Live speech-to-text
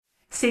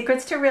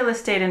Secrets to Real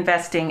Estate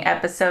Investing,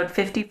 episode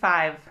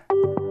 55.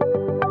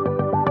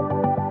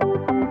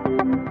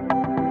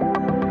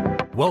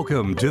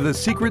 Welcome to the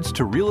Secrets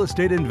to Real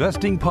Estate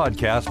Investing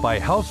podcast by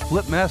House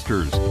Flip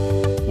Masters,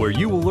 where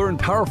you will learn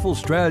powerful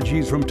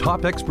strategies from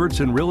top experts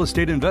in real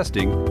estate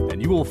investing,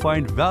 and you will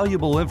find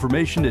valuable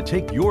information to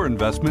take your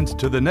investments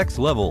to the next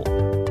level.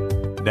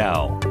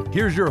 Now,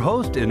 here's your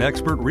host and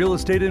expert real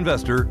estate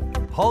investor,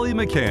 Holly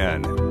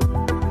McCann.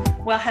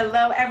 Well,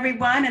 hello,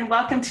 everyone, and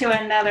welcome to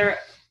another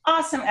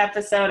awesome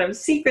episode of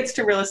Secrets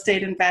to Real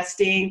Estate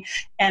Investing.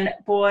 And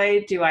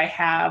boy, do I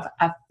have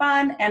a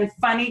fun and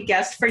funny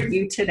guest for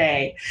you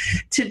today.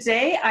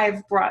 Today,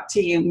 I've brought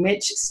to you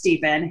Mitch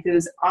Stephen,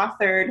 who's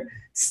authored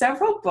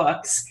several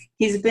books.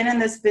 He's been in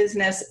this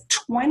business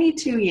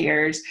 22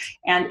 years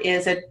and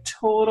is a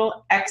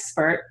total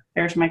expert.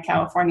 There's my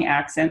California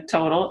accent,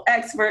 total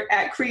expert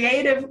at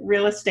creative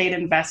real estate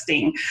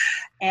investing.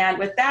 And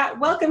with that,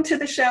 welcome to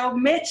the show,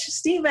 Mitch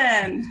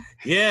Stephen.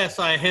 Yes,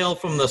 I hail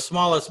from the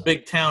smallest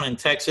big town in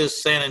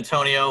Texas, San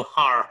Antonio.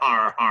 Har,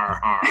 har, har,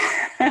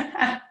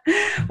 har.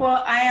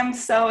 Well, I am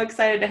so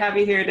excited to have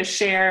you here to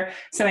share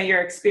some of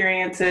your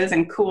experiences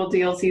and cool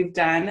deals you've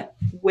done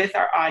with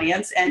our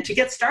audience. And to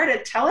get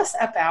started, tell us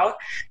about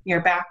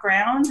your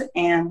background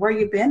and where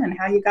you've been and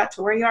how you got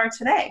to where you are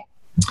today.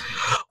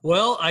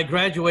 Well, I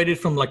graduated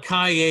from La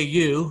Calle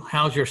U.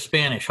 How's your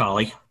Spanish,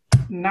 Holly?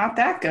 Not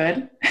that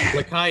good.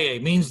 La Calle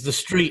means the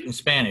street in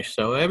Spanish.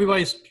 So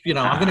everybody's,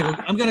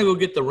 I'm gonna go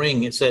get the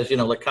ring. It says,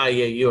 La Calle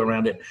U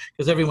around it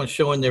because everyone's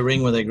showing their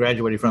ring where they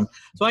graduated from.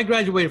 So I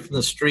graduated from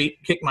the street,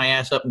 kicked my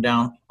ass up and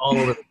down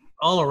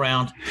all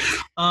around.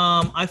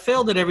 I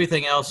failed at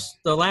everything else.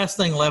 The last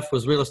thing left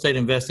was real estate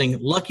investing.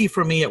 Lucky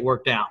for me, it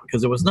worked out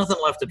because there was nothing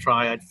left to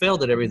try. I'd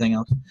failed at everything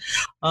else.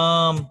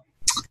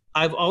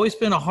 I've always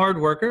been a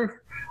hard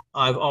worker.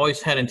 I've always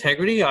had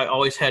integrity. I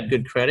always had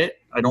good credit.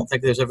 I don't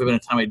think there's ever been a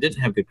time I didn't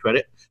have good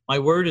credit. My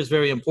word is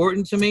very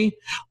important to me,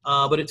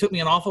 but it took me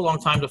an awful long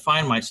time to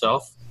find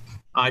myself.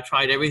 I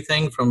tried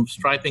everything from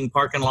striping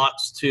parking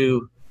lots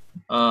to,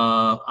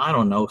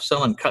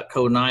 selling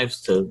Cutco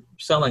knives to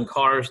selling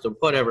cars to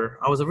whatever.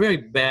 I was a very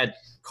bad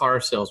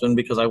car salesman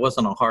because I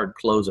wasn't a hard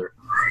closer,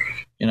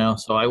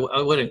 so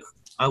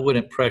I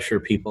wouldn't pressure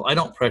people. I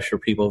don't pressure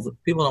people. If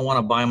people don't want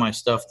to buy my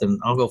stuff, then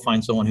I'll go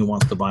find someone who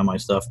wants to buy my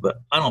stuff,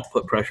 but I don't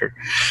put pressure.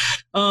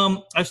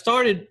 I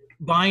started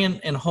buying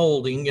and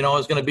holding. I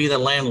was going to be the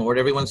landlord.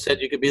 Everyone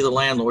said you could be the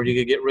landlord, you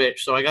could get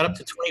rich. So I got up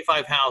to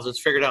 25 houses,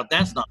 figured out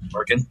that's not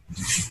working.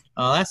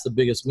 That's the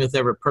biggest myth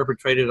ever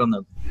perpetrated on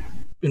the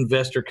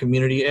investor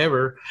community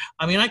ever.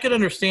 I mean, I could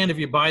understand if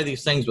you buy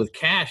these things with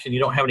cash and you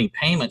don't have any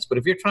payments, but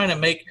if you're trying to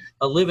make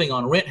a living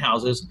on rent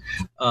houses,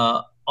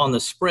 on the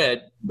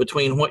spread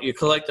between what you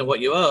collect and what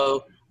you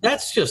owe,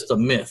 that's just a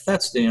myth.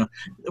 That's,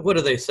 what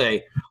do they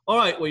say? All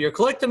right, well, you're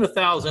collecting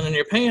 1,000 and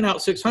you're paying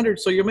out 600,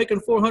 so you're making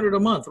 400 a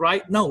month,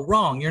 right? No,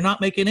 wrong. You're not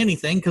making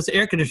anything because the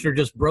air conditioner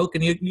just broke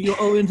and you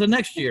owe into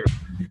next year.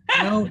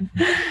 I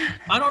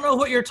don't know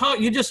what you're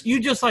talking. You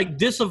just like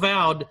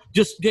disavowed,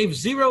 just gave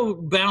zero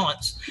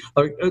balance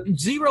or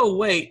zero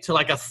weight to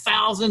like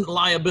 1,000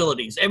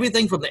 liabilities.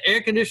 Everything from the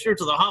air conditioner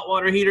to the hot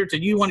water heater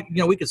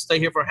to we could stay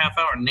here for a half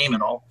hour and name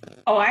it all.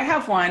 Oh, I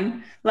have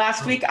one.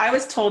 Last week, I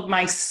was told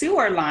my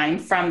sewer line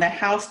from the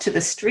house to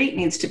the street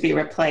needs to be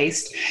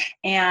replaced,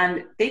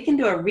 and they can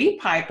do a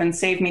repipe and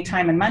save me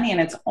time and money,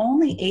 and it's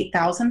only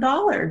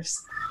 $8,000.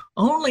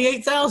 Only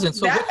 8,000.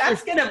 So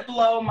that's going to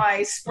blow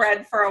my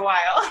spread for a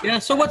while. Yeah.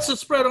 So what's the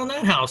spread on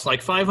that house?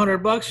 Like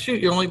 $500?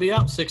 Shoot, you'll only be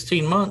out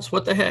 16 months.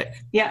 What the heck?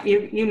 Yeah,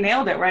 you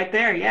nailed it right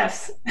there.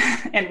 Yes.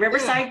 And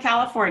Riverside,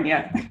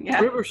 California. Yeah.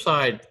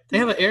 Riverside. They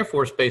have an Air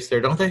Force base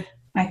there, don't they?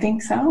 I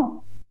think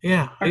so.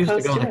 Yeah. I used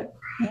to go there.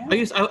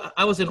 Yeah.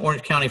 I was in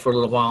Orange County for a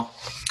little while.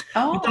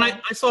 Oh. But then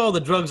I saw all the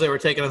drugs they were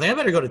taking. I think I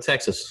better go to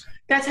Texas.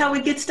 That's how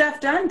we get stuff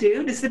done,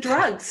 dude. It's the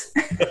drugs.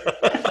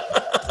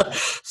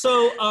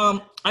 So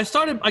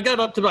I got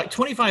up to like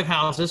 25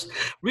 houses,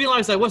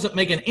 realized I wasn't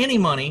making any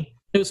money.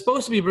 It was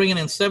supposed to be bringing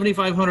in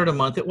 $7,500 a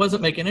month. It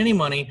wasn't making any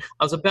money.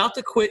 I was about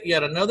to quit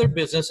yet another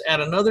business, add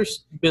another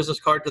business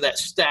card to that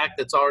stack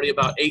that's already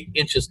about 8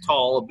 inches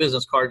tall of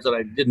business cards that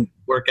I didn't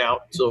work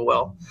out so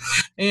well.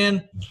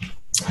 And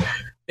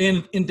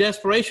in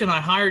desperation,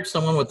 I hired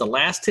someone with the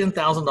last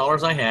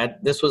 $10,000 I had.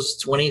 This was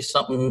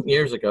 20-something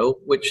years ago,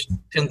 which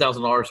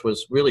 $10,000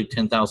 was really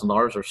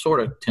 $10,000 or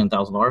sort of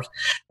 $10,000.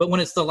 But when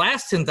it's the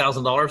last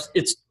 $10,000,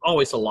 it's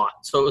always a lot.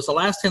 So it was the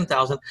last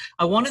 $10,000.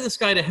 I wanted this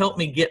guy to help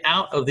me get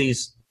out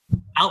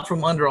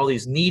from under all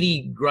these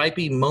needy,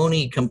 gripey,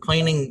 moany,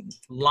 complaining,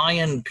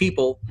 lying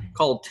people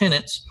called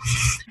tenants,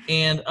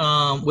 and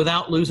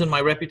without losing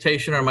my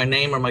reputation or my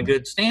name or my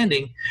good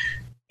standing.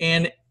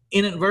 And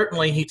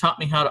inadvertently, he taught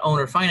me how to own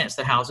or finance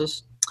the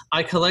houses.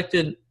 I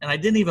collected, and I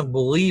didn't even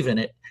believe in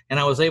it, and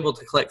I was able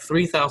to collect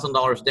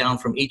 $3,000 down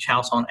from each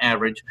house on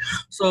average.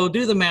 So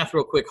do the math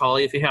real quick,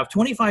 Holly. If you have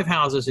 25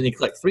 houses and you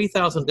collect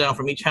 $3,000 down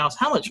from each house,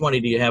 how much money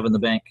do you have in the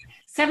bank?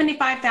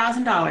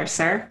 $75,000,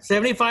 sir.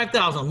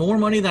 $75,000, more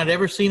money than I'd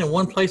ever seen in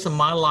one place in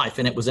my life,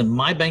 and it was in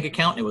my bank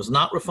account. It was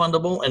not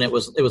refundable, and it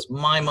was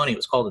my money. It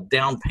was called a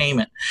down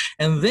payment.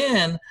 And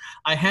then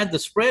I had the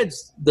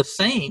spreads the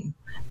same.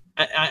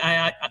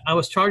 I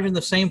was charging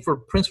the same for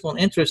principal and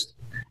interest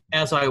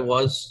as I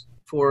was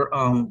for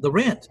the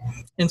rent.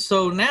 And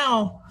so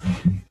now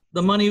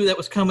the money that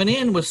was coming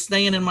in was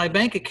staying in my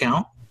bank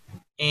account,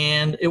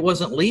 and it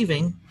wasn't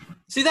leaving.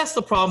 See, that's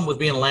the problem with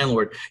being a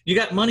landlord. You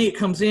got money, it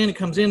comes in, it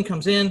comes in,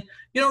 comes in.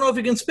 You don't know if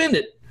you can spend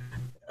it.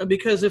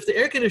 Because if the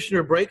air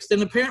conditioner breaks, then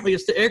apparently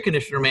it's the air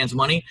conditioner man's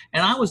money.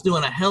 And I was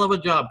doing a hell of a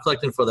job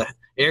collecting for the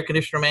air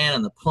conditioner man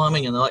and the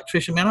plumbing and the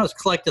electrician man. I was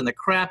collecting the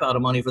crap out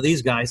of money for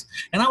these guys,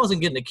 and I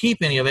wasn't getting to keep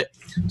any of it.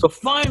 So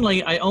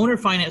finally, I owner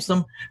financed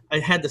them. I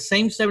had the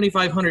same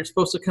 $7,500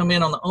 supposed to come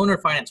in on the owner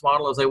finance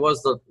model as I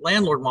was the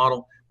landlord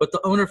model. But the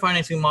owner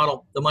financing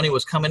model, the money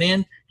was coming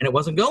in, and it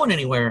wasn't going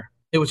anywhere.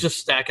 It was just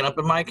stacking up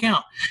in my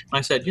account. And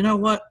I said, you know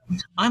what?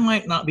 I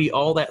might not be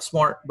all that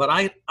smart, but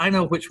I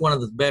know which one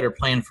is the better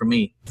plan for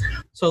me.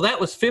 So that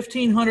was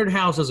 1,500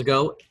 houses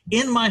ago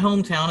in my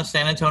hometown of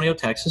San Antonio,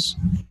 Texas.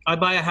 I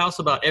buy a house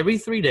about every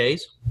 3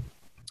 days,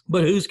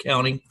 but who's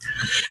counting?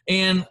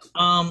 And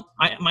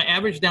my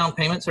average down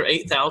payments are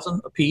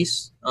 $8,000 a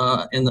piece,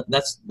 and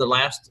that's the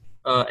last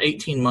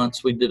 18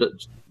 months. We did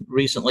it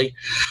recently.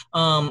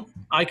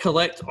 I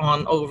collect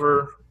on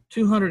over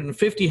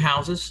 250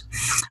 houses.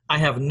 I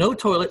have no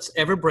toilets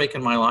ever break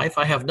in my life.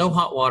 I have no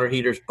hot water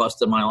heaters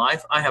bust in my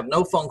life. I have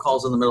no phone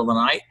calls in the middle of the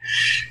night.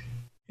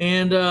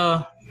 And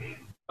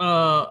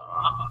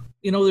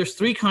there's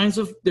three kinds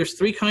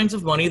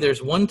of money.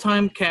 There's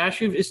one-time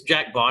cash. It's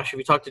Jack Bosch. If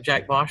you talk to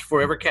Jack Bosch,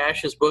 Forever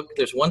Cash, his book,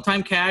 there's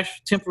one-time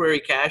cash, temporary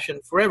cash,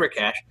 and forever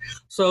cash.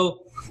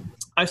 So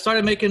I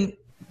started making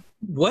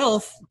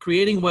wealth,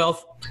 creating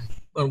wealth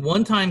on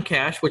one-time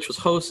cash, which was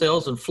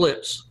wholesales and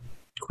flips,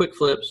 quick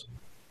flips.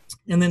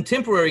 And then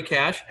temporary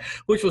cash,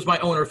 which was my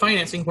owner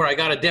financing, where I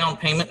got a down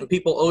payment and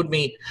people owed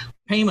me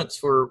payments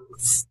for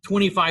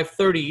 25,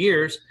 30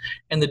 years.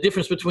 And the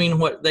difference between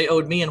what they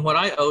owed me and what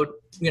I owed,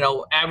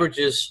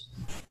 averages.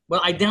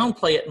 Well, I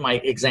downplay it in my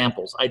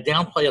examples. I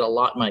downplay it a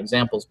lot in my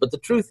examples. But the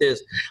truth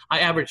is, I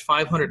average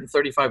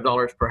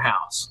 $535 per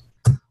house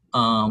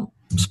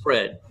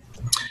spread.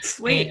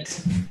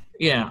 Sweet. And,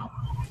 yeah.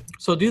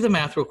 So do the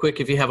math real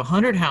quick. If you have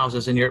 100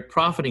 houses and you're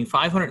profiting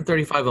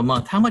 $535 a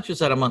month, how much is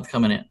that a month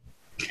coming in?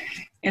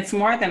 It's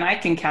more than I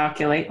can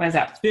calculate. What is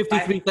that?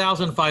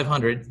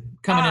 $53,500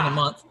 coming in a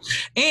month.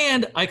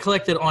 And I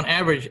collected on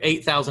average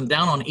 $8,000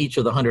 down on each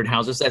of the 100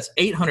 houses. That's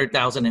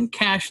 $800,000 in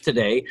cash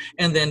today,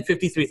 and then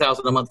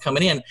 $53,000 a month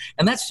coming in.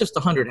 And that's just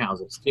 100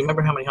 houses. Do you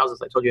remember how many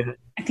houses I told you I had?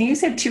 I think you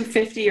said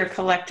 250 you're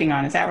collecting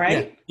on. Is that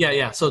right?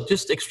 Yeah. So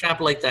just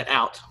extrapolate that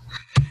out.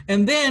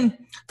 And then,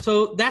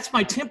 so that's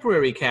my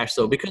temporary cash,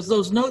 though, because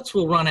those notes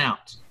will run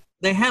out.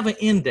 They have an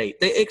end date.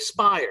 They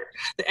expire.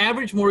 The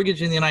average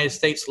mortgage in the United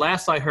States,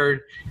 last I heard,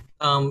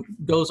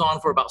 goes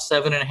on for about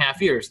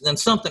 7.5 years. Then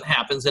something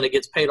happens and it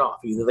gets paid off.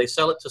 Either they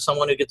sell it to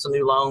someone who gets a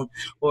new loan,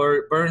 or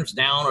it burns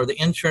down, or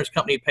the insurance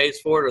company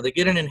pays for it, or they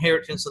get an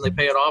inheritance and they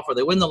pay it off, or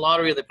they win the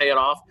lottery and they pay it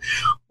off,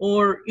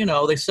 or,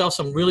 they sell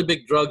some really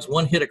big drugs,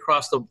 one hit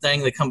across the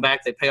thing, they come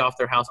back, they pay off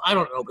their house. I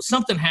don't know, but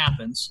something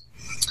happens.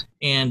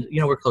 And,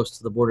 we're close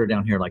to the border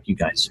down here like you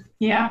guys.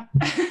 Yeah.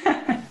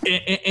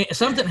 And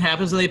something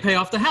happens and they pay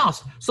off the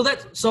house.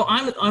 So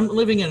I'm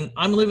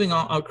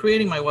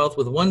creating my wealth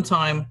with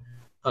one-time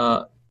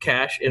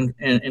cash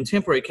and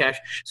temporary cash.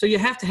 So you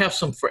have to have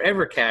some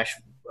forever cash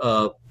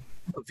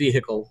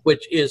vehicle,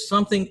 which is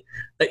something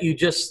that you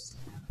just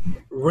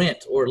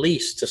rent or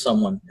lease to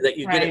someone that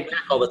you get it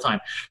back all the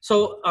time.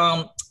 So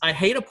I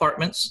hate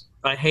apartments.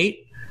 I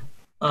hate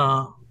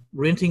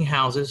renting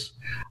houses.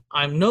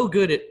 I'm no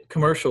good at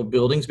commercial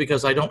buildings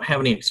because I don't have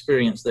any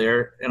experience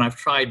there, and I've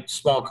tried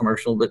small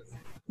commercial, but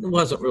it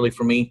wasn't really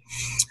for me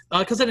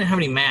because I didn't have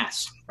any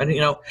mass.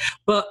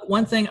 But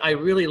one thing I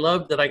really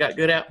loved that I got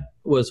good at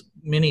was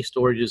mini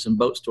storages and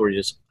boat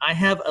storages. I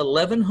have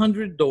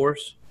 1,100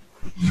 doors.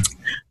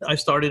 I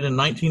started in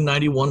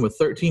 1991 with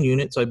 13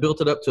 units. I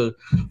built it up to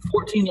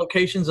 14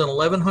 locations and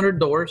 1,100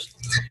 doors,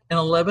 and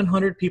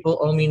 1,100 people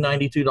owe me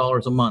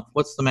 $92 a month.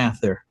 What's the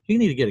math there? You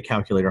need to get a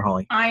calculator,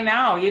 Holly. I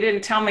know. You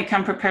didn't tell me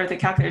come prepared with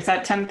the calculator. Is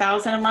that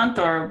 $10,000 a month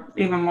or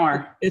even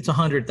more? It's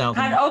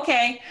 $100,000.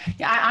 Okay.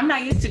 I'm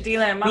not used to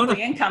dealing in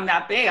monthly income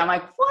that big. I'm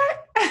like,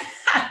 what?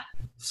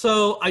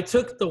 So I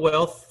took the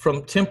wealth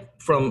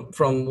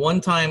from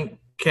one-time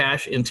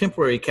cash and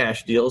temporary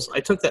cash deals. I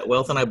took that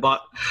wealth and I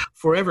bought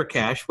forever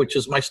cash, which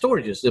is my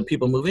storages. The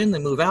people move in, they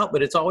move out,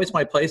 but it's always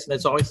my place and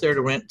it's always there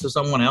to rent to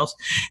someone else.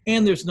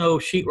 And there's no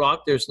sheetrock,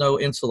 there's no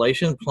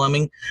insulation,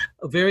 plumbing,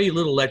 very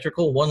little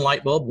electrical, one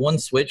light bulb, one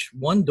switch,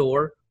 one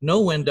door,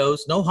 no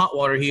windows, no hot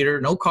water heater,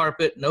 no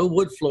carpet, no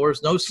wood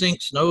floors, no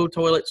sinks, no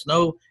toilets,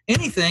 no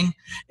anything.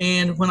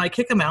 And when I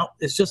kick them out,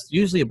 it's just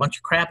usually a bunch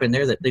of crap in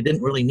there that they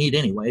didn't really need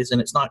anyways, and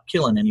it's not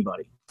killing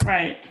anybody.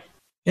 Right.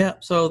 Yeah.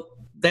 So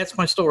that's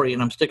my story,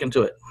 and I'm sticking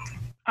to it.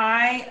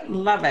 I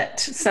love it.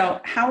 So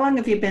how long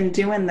have you been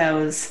doing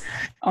those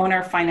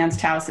owner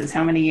financed houses?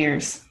 How many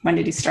years? When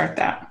did you start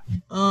that?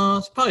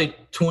 It's probably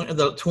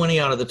 20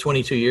 out of the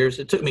 22 years.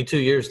 It took me 2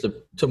 years to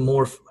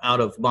morph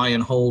out of buy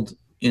and hold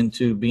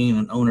into being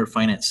an owner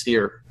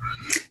financier.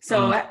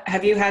 So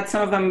have you had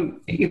some of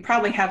them? You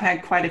probably have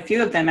had quite a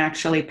few of them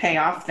actually pay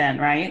off then,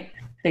 right?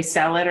 They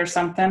sell it or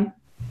something?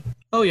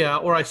 Oh, yeah.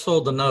 Or I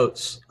sold the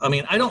notes. I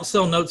mean, I don't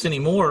sell notes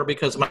anymore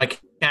because my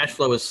cash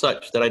flow is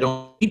such that I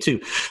don't need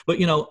to. But,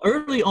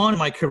 early on in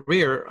my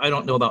career, I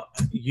don't know about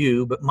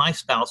you, but my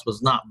spouse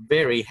was not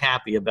very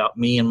happy about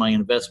me and my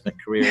investment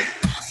career,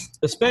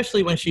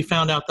 especially when she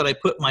found out that I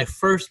put my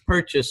first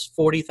purchase,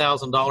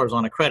 $40,000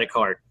 on a credit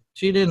card.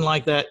 She didn't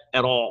like that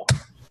at all.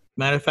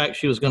 Matter of fact,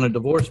 she was going to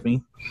divorce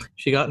me.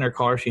 She got in her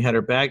car. She had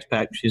her bags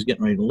packed. She was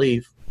getting ready to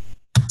leave.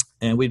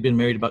 And we'd been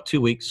married about 2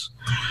 weeks.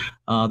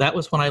 That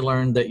was when I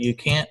learned that you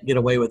can't get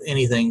away with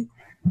anything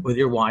with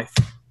your wife,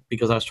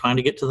 because I was trying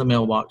to get to the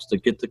mailbox to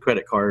get the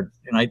credit card,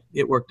 and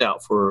it worked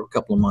out for a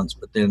couple of months.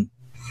 But then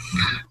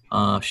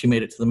she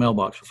made it to the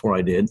mailbox before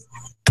I did.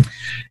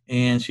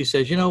 And she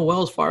says,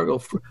 Wells Fargo,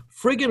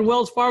 friggin'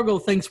 Wells Fargo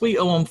thinks we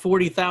owe them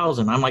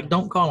 $40,000. I'm like,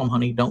 don't call them,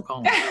 honey. Don't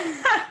call them.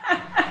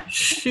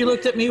 She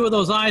looked at me with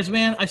those eyes,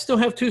 man. I still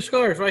have 2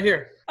 scars right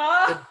here.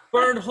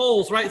 Burned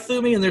holes right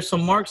through me, and there's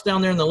some marks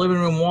down there in the living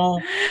room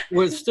wall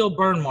with still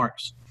burn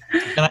marks.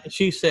 And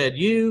she said,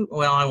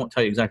 I won't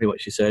tell you exactly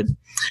what she said.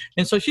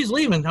 And so she's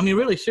leaving. I mean,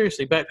 really,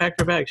 seriously, packed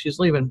her bag. She's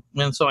leaving.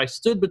 And so I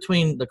stood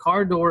between the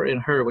car door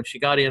and her. When she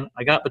got in,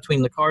 I got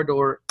between the car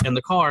door and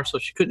the car, so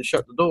she couldn't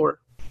shut the door.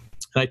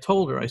 And I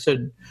told her, I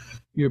said,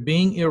 you're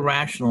being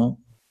irrational,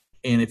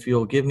 and if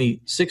you'll give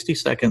me 60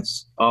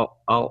 seconds,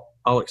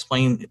 I'll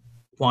explain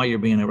why you're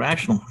being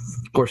irrational.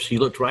 Of course, she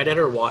looked right at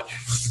her watch,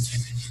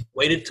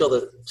 waited till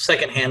the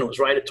second hand was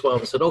right at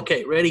 12 and said,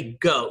 okay, ready,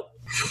 go.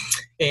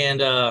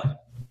 And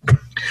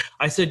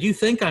I said, you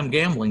think I'm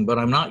gambling, but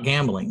I'm not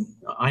gambling.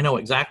 I know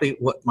exactly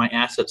what my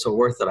assets are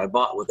worth that I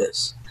bought with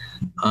this.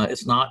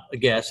 It's not a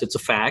guess. It's a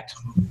fact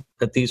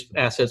that these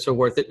assets are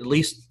worth it, at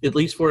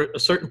least for a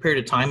certain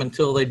period of time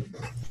until they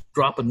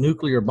drop a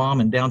nuclear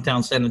bomb in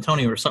downtown San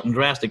Antonio or something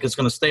drastic. It's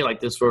going to stay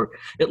like this for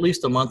at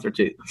least a month or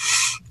two.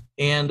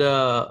 And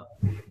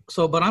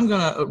but I'm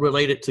going to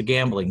relate it to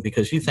gambling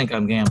because you think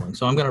I'm gambling.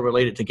 So I'm going to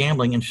relate it to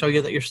gambling and show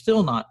you that you're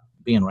still not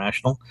being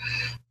rational.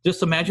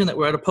 Just imagine that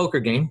we're at a poker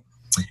game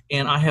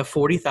and I have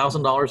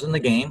 $40,000 in the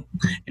game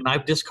and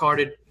I've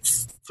discarded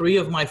 3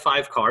 of my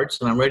 5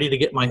 cards and I'm ready to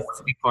get my 3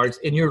 cards,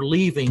 and you're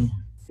leaving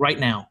right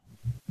now.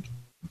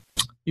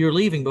 You're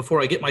leaving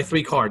before I get my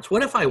 3 cards.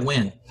 What if I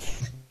win?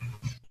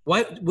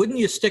 Why wouldn't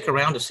you stick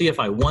around to see if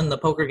I won the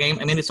poker game?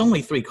 I mean, it's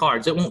only 3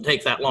 cards. It won't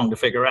take that long to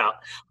figure out.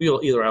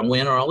 Either I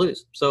win or I'll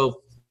lose.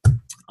 So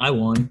I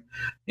won,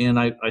 and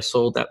I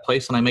sold that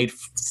place, and I made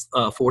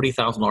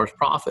 $40,000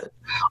 profit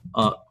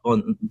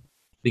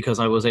because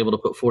I was able to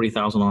put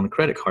 $40,000 on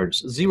credit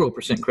cards,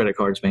 0% credit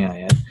cards, may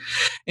I add.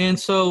 And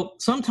so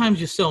sometimes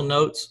you sell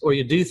notes or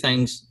you do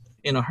things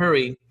in a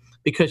hurry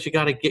because you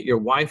got to get your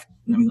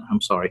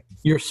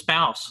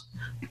spouse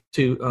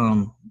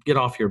to get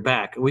off your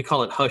back. We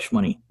call it hush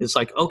money. It's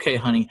like, okay,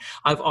 honey,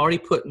 I've already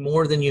put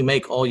more than you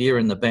make all year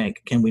in the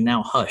bank. Can we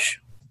now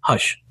hush?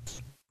 Hush.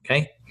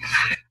 Okay.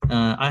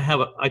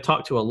 I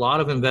talk to a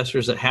lot of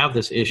investors that have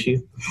this issue.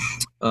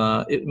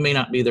 It may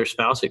not be their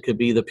spouse. It could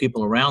be the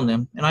people around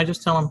them. And I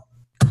just tell them,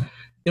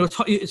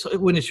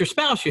 when it's your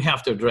spouse, you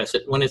have to address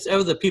it. When it's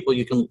other people,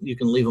 you can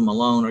leave them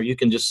alone, or you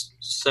can just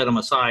set them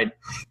aside.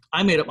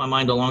 I made up my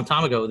mind a long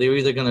time ago. They're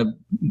either going to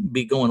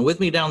be going with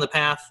me down the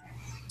path,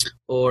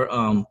 or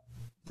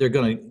they're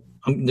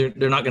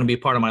not going to be a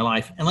part of my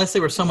life, unless they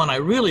were someone I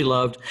really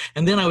loved.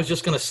 And then I was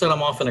just going to set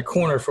them off in a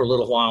corner for a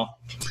little while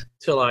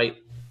till I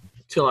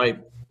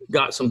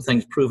got some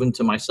things proven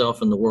to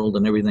myself and the world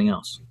and everything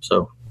else.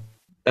 So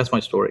that's my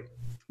story.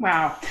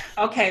 Wow.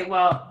 Okay.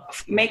 Well,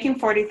 making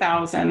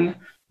 $40,000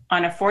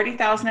 on a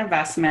 $40,000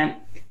 investment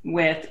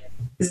with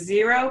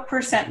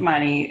 0%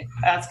 money,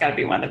 that's got to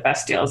be one of the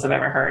best deals I've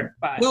ever heard.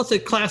 But well, it's a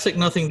classic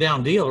nothing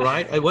down deal,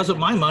 right? It wasn't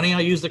my money. I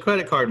used the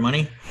credit card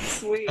money.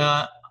 Sweet.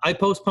 I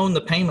postponed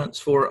the payments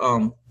for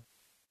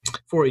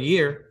a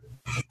year.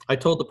 I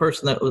told the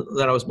person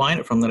that I was buying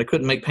it from that I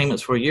couldn't make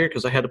payments for a year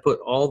because I had to put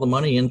all the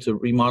money into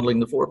remodeling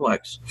the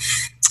fourplex,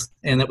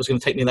 and that was going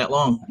to take me that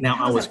long. Now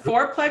I was a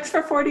fourplex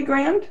for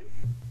 $40,000.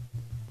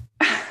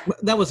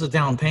 That was a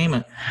down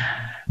payment.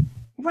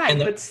 Right,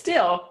 but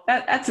still,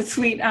 that's a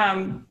sweet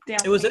down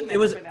payment.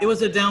 It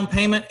was a down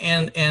payment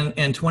and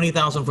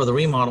 $20,000 for the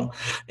remodel,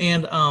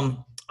 and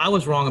I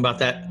was wrong about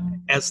that.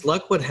 As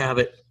luck would have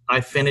it, I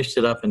finished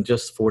it up in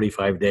just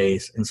 45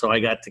 days, and so I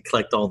got to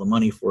collect all the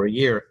money for a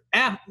year.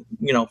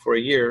 For a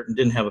year, and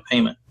didn't have a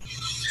payment.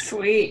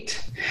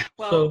 Sweet.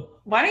 Well,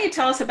 why don't you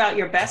tell us about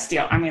your best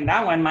deal? I mean,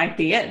 that one might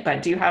be it,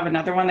 but do you have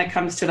another one that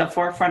comes to the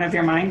forefront of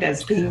your mind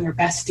as being your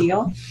best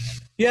deal?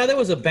 Yeah, there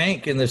was a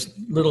bank in this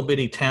little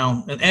bitty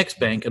town, an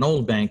ex-bank, an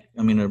old bank.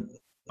 I mean,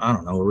 I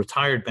don't know, a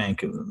retired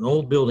bank, an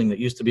old building that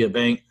used to be a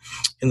bank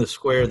in the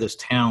square of this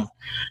town.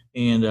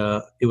 And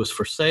it was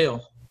for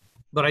sale.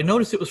 But I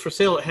noticed it was for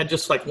sale. It had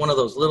just like one of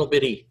those little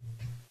bitty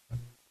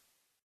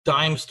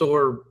dime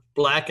store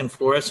black and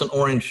fluorescent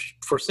orange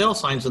for sale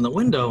signs in the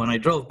window. And I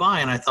drove by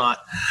and I thought,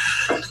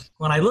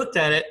 when I looked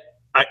at it,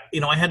 I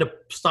had to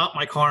stop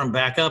my car and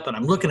back up, and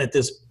I'm looking at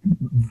this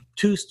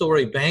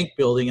 2-story bank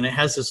building, and it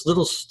has this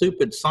little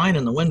stupid sign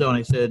in the window. And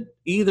I said,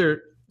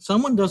 either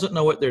someone doesn't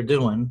know what they're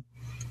doing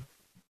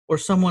or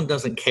someone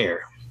doesn't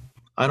care.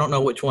 I don't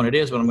know which one it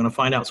is, but I'm going to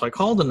find out. So I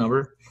called the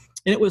number,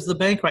 and it was the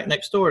bank right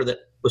next door that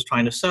was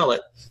trying to sell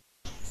it.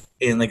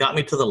 And they got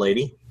me to the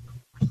lady,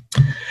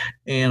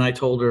 and I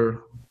told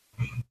her,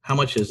 how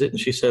much is it? And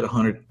she said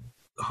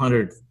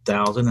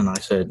 $100,000. And I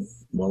said,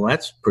 well,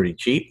 that's pretty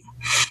cheap.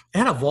 It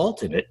had a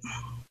vault in it.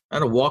 I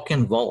had a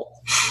walk-in vault.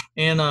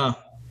 And I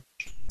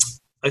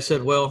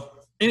said,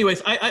 well,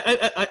 anyways,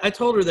 I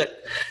told her that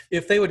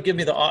if they would give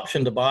me the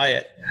option to buy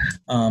it,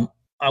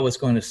 I was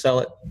going to sell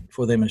it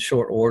for them in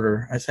short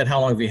order. I said,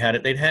 how long have you had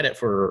it? They'd had it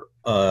for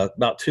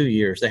about 2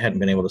 years. They hadn't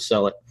been able to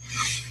sell it.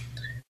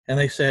 And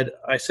I said,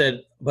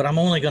 but I'm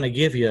only going to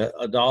give you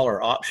 $1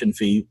 option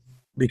fee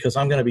because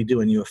I'm going to be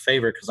doing you a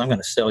favor because I'm going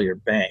to sell your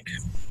bank.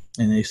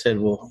 And they said,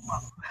 well,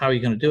 how are you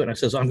going to do it? And I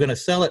says, I'm going to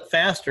sell it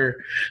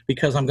faster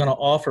because I'm going to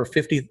offer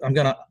I'm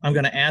going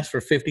to ask for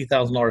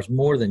 $50,000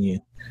 more than you.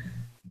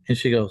 And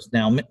she goes,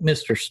 now,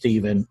 Mr.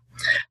 Steven,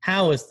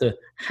 how is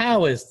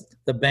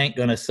the bank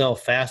going to sell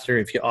faster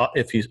if you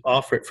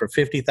offer it for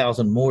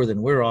 $50,000 more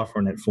than we're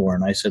offering it for?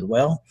 And I said,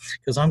 well,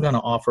 because I'm going to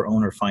offer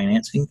owner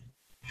financing,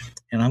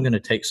 and I'm going to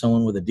take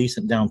someone with a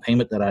decent down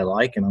payment that I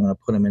like, and I'm going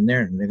to put them in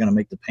there, and they're going to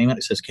make the payment.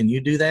 It says, can you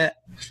do that?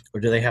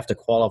 Or do they have to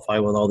qualify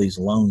with all these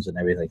loans and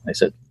everything? I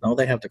said, no,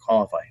 they have to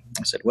qualify.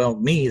 I said, well,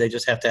 they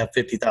just have to have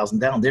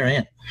 $50,000 down. They're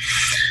in.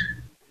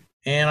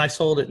 And I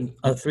sold it in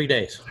 3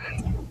 days.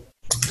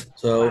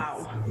 So,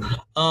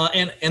 wow.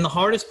 And the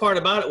hardest part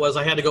about it was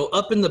I had to go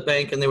up in the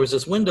bank, and there was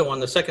this window on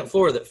the second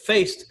floor that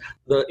faced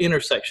the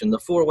intersection, the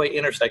 4-way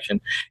intersection.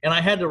 And I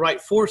had to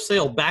write for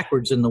sale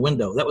backwards in the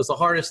window. That was the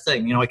hardest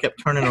thing. I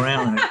kept turning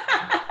around.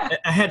 And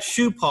I had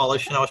shoe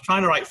polish, and I was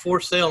trying to write for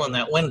sale in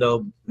that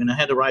window, and I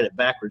had to write it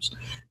backwards.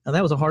 And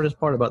that was the hardest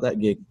part about that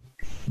gig.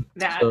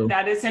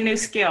 That is a new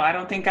skill. I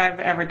don't think I've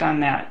ever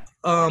done that.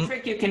 The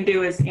trick you can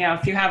do is,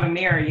 if you have a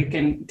mirror, you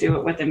can do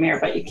it with a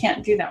mirror, but you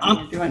can't do that when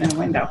you're doing it in a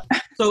window.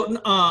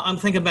 So I'm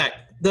thinking back.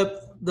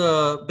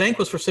 The bank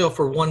was for sale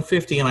for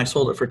 $150, and I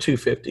sold it for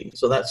 $250.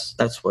 So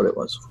that's what it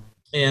was.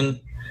 And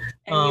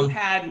you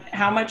had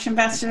how much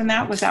invested in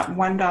that? Was that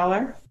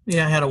 $1?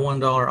 Yeah, I had a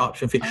 $1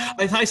 option fee.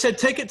 I said,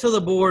 take it to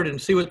the board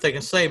and see what they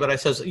can say. But I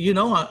says,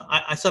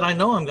 I said, I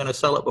know I'm going to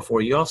sell it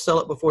before you. I'll sell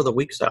it before the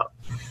week's out.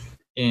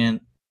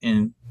 And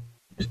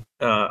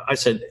I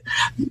said,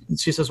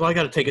 she says, well, I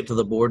got to take it to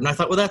the board. And I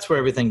thought, well, that's where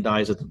everything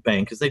dies at the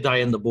bank, because they die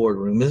in the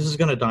boardroom. This is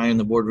going to die in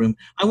the boardroom.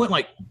 I went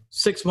like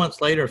 6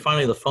 months later, and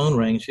finally the phone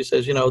rang. She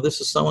says,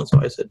 this is so-and-so.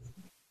 I said,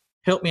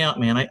 help me out,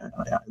 man.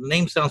 The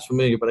name sounds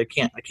familiar, but I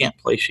can't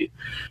place you.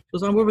 She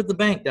goes, I'm over at the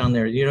bank down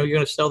there. You're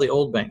going to sell the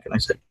old bank. And I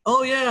said,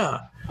 oh,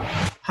 yeah.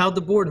 How'd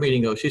the board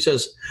meeting go? She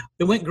says,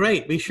 it went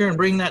great. Be sure and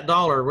bring that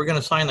 $1. We're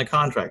going to sign the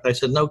contract. I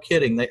said, no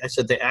kidding. I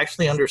said, they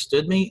actually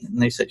understood me?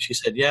 And she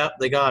said, yeah,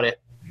 they got it.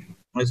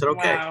 I said,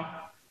 okay.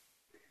 Wow.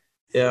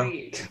 Yeah.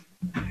 Sweet.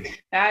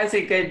 That is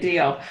a good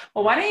deal.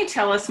 Well, why don't you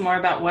tell us more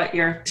about what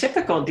your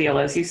typical deal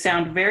is? You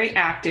sound very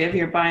active.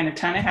 You're buying a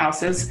ton of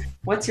houses.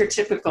 What's your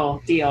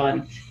typical deal?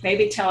 And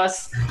maybe tell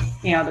us,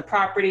 the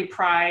property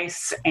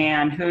price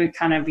and who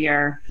kind of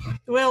your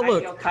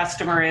ideal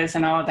customer is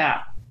and all of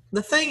that.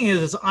 The thing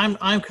is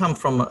I'm come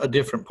from a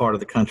different part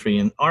of the country,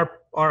 and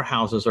our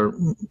houses are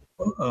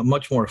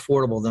much more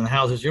affordable than the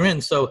houses you're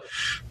in. So,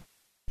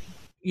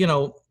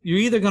 you're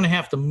either going to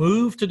have to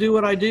move to do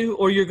what I do,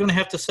 or you're going to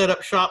have to set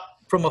up shop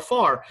from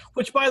afar,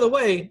 which, by the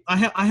way,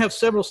 I have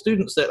several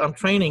students that I'm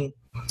training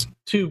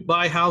to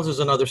buy houses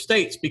in other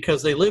states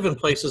because they live in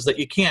places that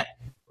you can't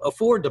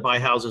afford to buy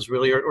houses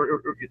really,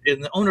 or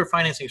the owner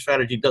financing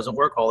strategy doesn't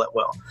work all that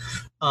well.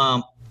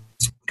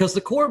 Because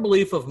the core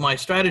belief of my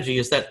strategy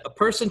is that a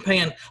person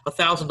paying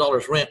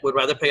 $1,000 rent would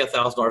rather pay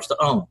 $1,000 to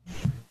own.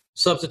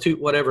 Substitute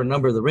whatever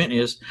number the rent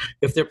is.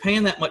 If they're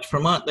paying that much per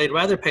month, they'd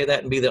rather pay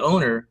that and be the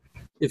owner.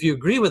 If you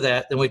agree with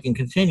that, then we can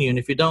continue. And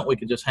if you don't, we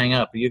can just hang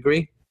up. Do you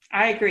agree?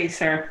 I agree,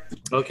 sir.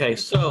 Okay.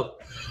 So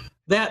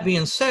that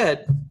being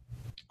said,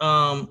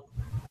 the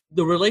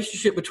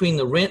relationship between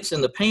the rents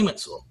and the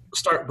payments will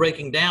start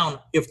breaking down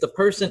if the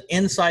person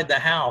inside the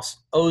house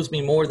owes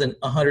me more than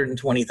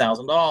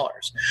 $120,000.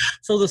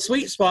 So the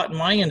sweet spot in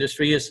my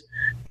industry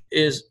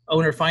is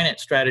owner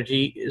finance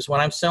strategy, is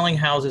when I'm selling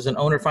houses and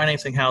owner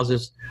financing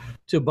houses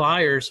to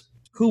buyers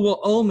who will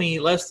owe me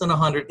less than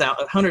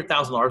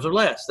 $100,000 or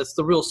less. That's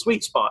the real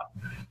sweet spot.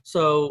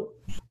 So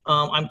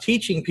I'm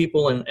teaching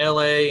people in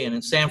LA and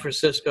in San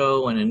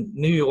Francisco and in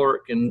New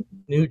York and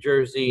New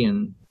Jersey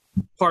and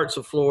parts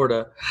of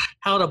Florida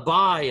how to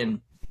buy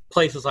in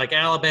places like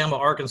Alabama,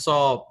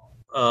 Arkansas,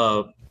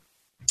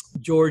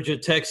 Georgia,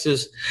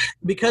 Texas,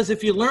 because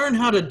if you learn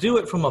how to do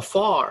it from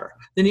afar,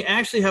 then you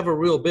actually have a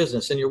real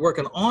business and you're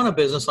working on a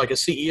business like a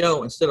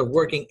CEO instead of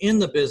working in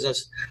the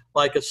business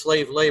like a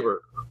slave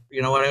labor.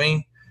 You know what I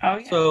mean? Oh,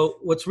 yeah. So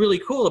what's really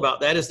cool about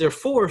that is they're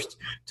forced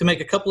to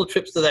make a couple of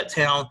trips to that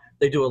town.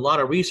 They do a lot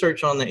of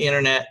research on the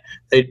internet.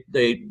 They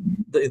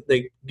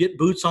get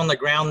boots on the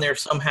ground there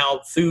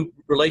somehow through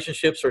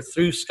relationships or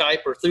through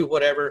Skype or through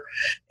whatever.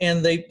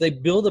 And they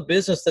build a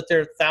business that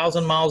they're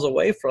 1,000 miles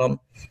away from.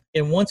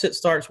 And once it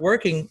starts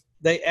working,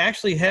 they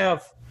actually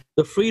have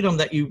the freedom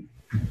that you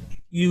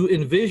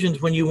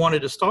envisioned when you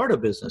wanted to start a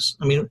business.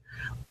 I mean,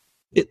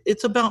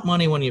 it's about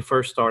money when you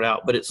first start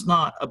out, but it's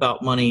not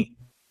about money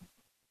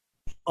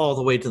all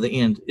the way to the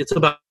end. It's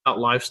about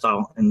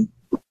lifestyle, and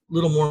a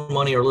little more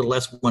money or a little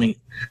less money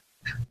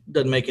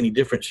doesn't make any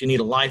difference. You need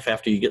a life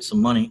after you get some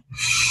money.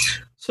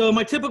 So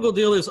my typical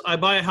deal is I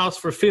buy a house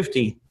for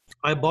 50.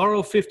 I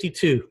borrow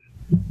 52.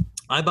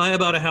 I buy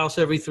about a house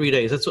every 3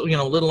 days. That's, a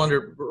little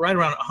under, right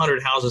around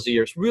 100 houses a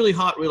year. It's really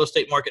hot real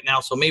estate market now,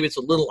 so maybe it's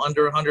a little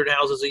under 100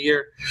 houses a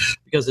year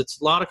because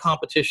it's a lot of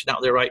competition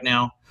out there right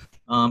now.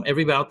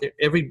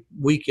 Every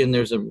weekend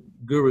there's a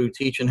guru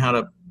teaching how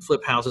to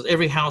flip houses.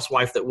 Every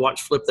housewife that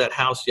watched Flip That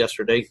House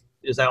yesterday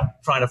is out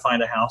trying to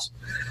find a house.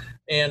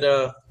 And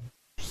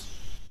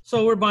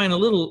so we're buying a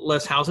little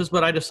less houses,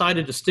 but I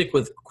decided to stick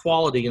with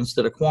quality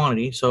instead of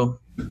quantity. So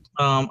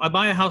I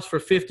buy a house for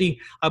 50.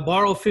 I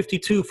borrow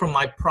 52 from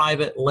my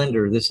private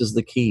lender. This is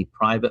the key,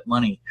 private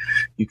money.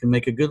 You can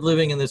make a good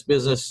living in this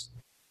business,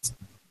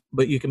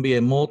 but you can be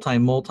a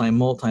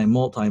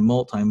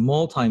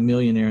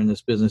multi-millionaire in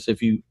this business if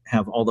you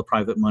have all the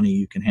private money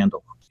you can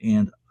handle.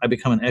 And I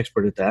become an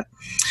expert at that.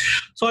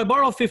 So I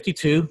borrow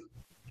 52,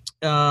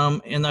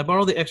 and I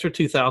borrow the extra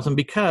 $2,000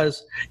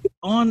 because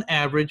on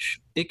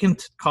average, it can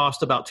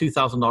cost about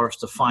 $2,000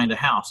 to find a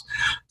house.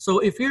 So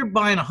if you're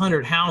buying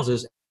 100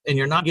 houses and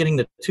you're not getting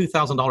the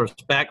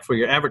 $2,000 back for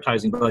your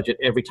advertising budget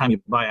every time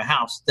you buy a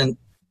house, then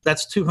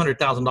that's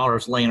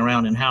 $200,000 laying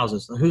around in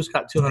houses. Who's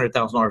got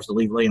 $200,000 to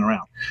leave laying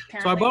around?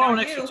 Apparently so I borrow an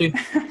extra two.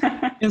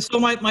 And so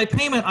my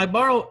payment, I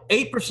borrow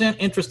 8%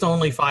 interest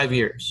only 5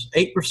 years.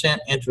 8%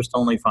 interest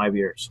only 5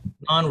 years.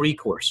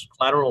 Non-recourse,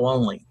 collateral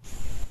only.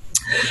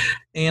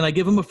 And I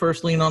give them a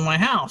first lien on my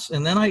house.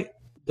 And then I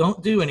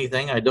don't do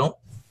anything. I don't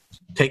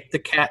take the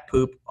cat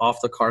poop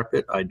off the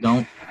carpet. I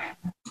don't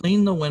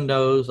clean the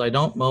windows. I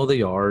don't mow the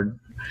yard.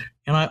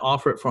 And I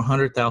offer it for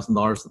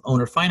 $100,000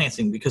 owner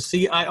financing because,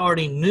 see, I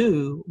already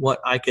knew what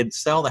I could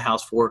sell the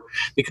house for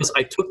because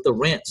I took the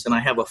rents and I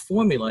have a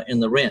formula in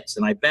the rents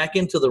and I back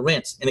into the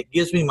rents and it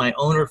gives me my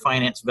owner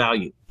finance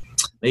value.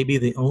 Maybe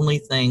the only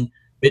thing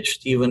Mitch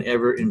Stephen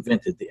ever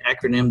invented, the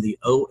acronym, the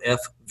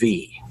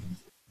OFV.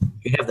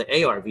 You have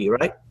the ARV,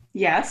 right?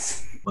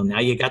 Yes. Well, now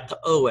you got the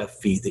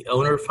OFV, the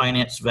owner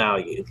finance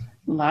value.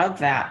 Love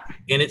that.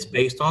 And it's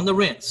based on the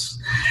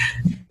rents.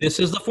 This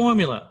is the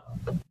formula.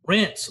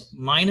 Rents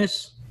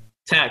minus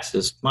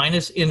taxes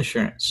minus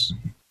insurance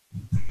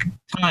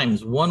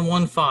times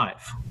 115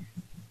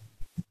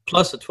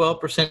 plus a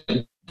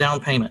 12%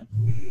 down payment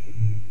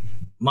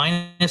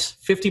minus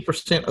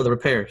 50% of the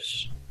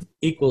repairs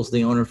equals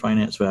the owner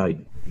finance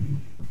value.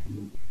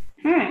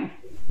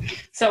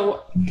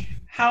 So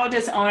how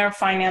does owner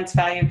finance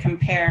value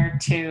compare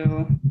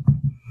to?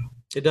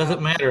 It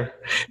doesn't matter.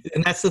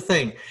 And that's the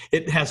thing.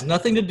 It has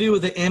nothing to do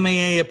with the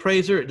MAA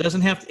appraiser. It doesn't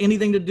have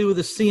anything to do with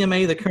the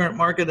CMA, the current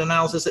market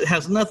analysis. It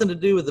has nothing to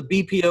do with the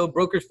BPO,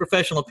 broker's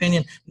professional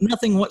opinion,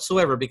 nothing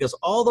whatsoever, because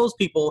all those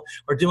people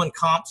are doing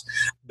comps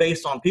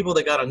based on people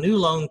that got a new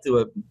loan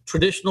through a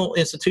traditional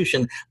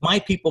institution. My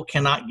people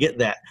cannot get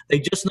that. They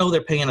just know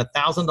they're paying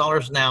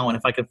 $1,000 now. And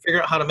if I could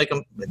figure out how to make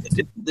them,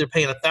 they're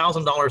paying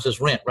 $1,000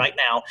 as rent right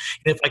now.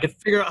 And if I could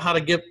figure out how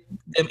to get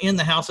them in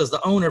the house as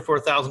the owner for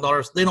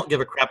 $1,000, they don't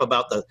give a crap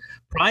about the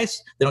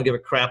price. They don't give a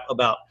crap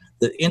about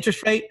the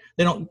interest rate.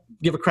 They don't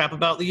give a crap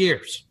about the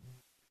years.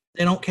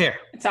 They don't care.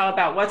 It's all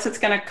about what's it's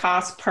going to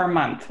cost per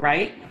month,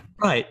 right?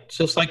 Right. It's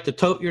just like the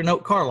tote your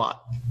note car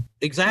lot.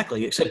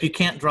 Exactly. Except you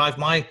can't drive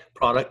my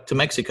product to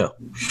Mexico.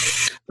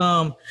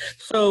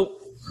 So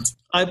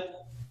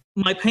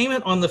my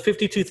payment on the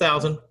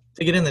 $52,000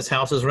 to get in this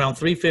house is around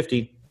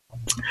 $350.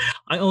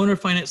 I owner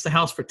finance the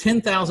house for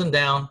 $10,000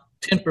 down,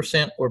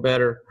 10% or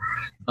better.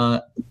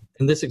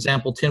 In this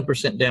example,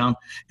 10% down,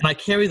 and I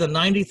carry the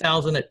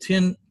 $90,000 at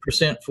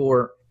 10%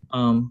 for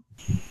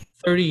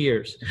 30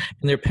 years,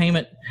 and their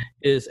payment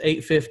is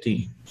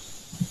 $850.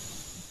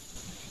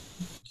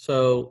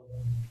 So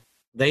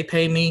they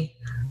pay me.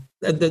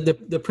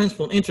 The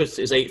principal and interest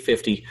is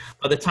 $850.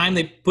 By the time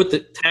they put the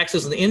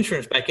taxes and the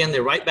insurance back in,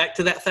 they're right back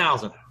to that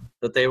 $1,000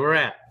 that they were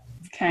at.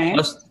 Okay.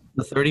 Plus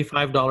the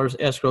 $35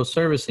 escrow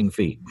servicing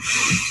fee.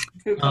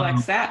 Who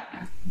collects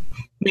that?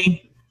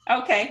 Me.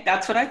 Okay,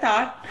 that's what I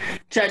thought.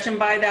 Judging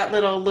by that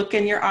little look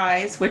in your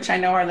eyes, which I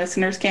know our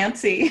listeners can't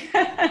see.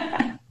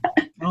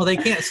 Oh, they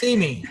can't see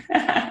me.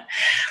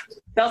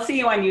 They'll see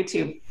you on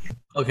YouTube.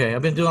 Okay,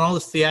 I've been doing all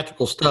this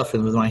theatrical stuff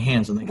with my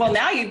hands. Well,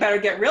 now you better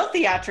get real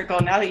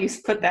theatrical now that you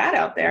put that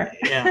out there.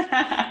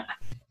 Yeah.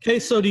 Okay,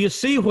 so do you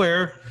see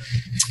where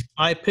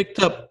I picked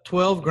up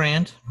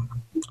 $12,000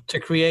 to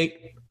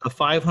create a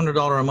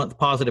 $500 a month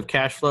positive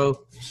cash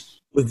flow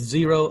with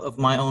zero of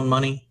my own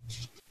money.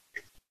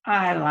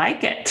 I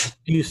like it.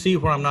 Do you see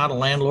where I'm not a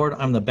landlord?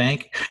 I'm the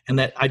bank, and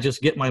that I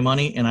just get my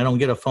money and I don't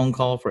get a phone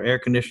call for air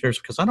conditioners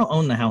because I don't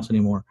own the house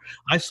anymore.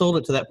 I sold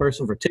it to that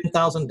person for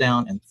 $10,000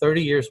 down and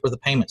 30 years worth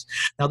of payments.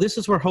 Now, this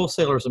is where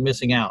wholesalers are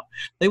missing out.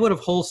 They would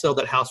have wholesaled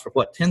that house for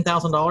what,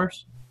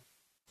 $10,000?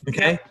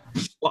 Okay.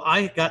 Well,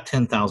 I got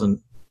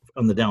 $10,000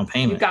 on the down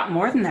payment. You got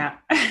more than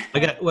that. I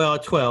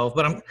got 12,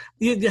 but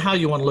how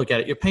you want to look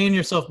at it. You're paying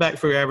yourself back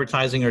for your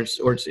advertising, or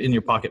it's in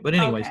your pocket. But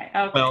anyways,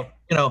 Okay. Well,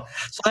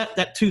 so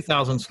that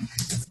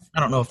 $2,000,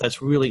 I don't know if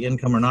that's really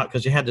income or not,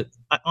 because you had to.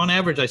 On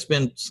average, I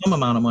spend some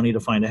amount of money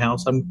to find a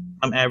house. I'm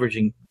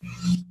averaging,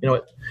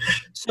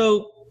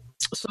 So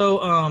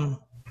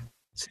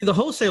see, the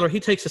wholesaler, he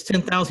takes his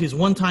 $10,000. He's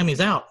one time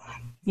he's out.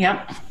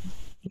 Yep.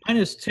 Mine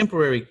is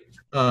temporary.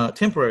 I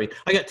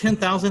got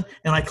 $10,000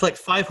 and I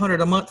collect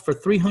 $500 a month for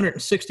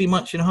 360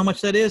 months. You know how much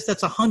that is?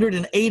 That's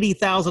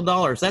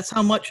 $180,000. That's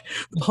how much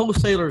the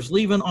wholesaler's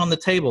leaving on the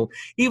table.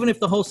 Even if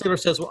the wholesaler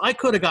says, well, I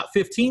could have got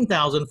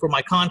 $15,000 for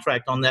my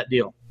contract on that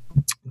deal.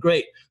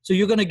 Great. So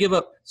you're going to give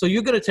up. So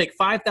you're going to take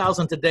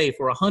 $5,000 today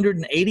for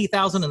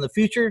 $180,000 in the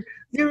future.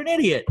 You're an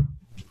idiot.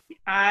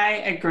 I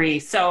agree.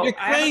 So You're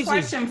I have a crazy.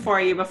 question for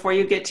you before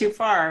you get too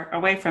far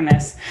away from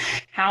this.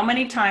 How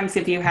many times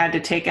have you had to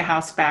take a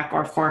house back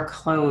or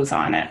foreclose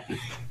on it?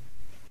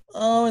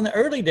 Oh, in the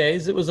early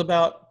days, it was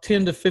about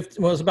 10 to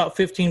 15. Well, it was about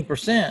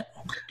 15%.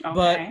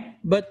 Okay.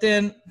 But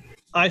then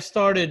I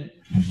started,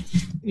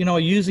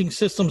 using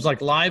systems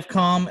like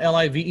Livecom,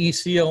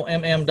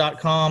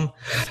 LIVECOMM.com.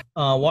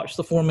 Watch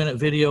the 4-minute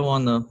video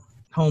on the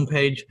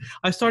homepage.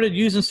 I started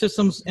using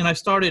systems, and I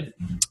started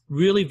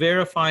really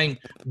verifying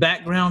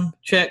background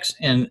checks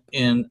and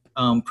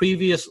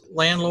previous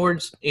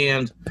landlords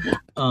and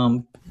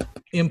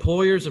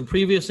employers and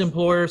previous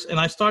employers, and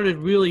I started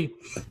really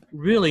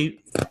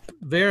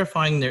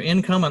verifying their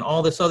income and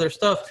all this other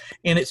stuff.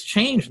 And it's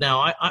changed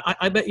now.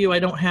 I bet you I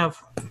don't have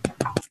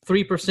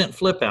 3%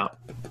 flip out.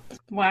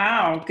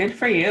 Wow, good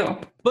for you.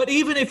 But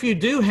even if you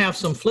do have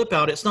some flip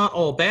out, it's not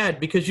all bad,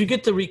 because you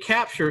get to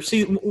recapture.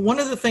 See, one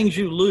of the things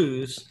you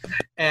lose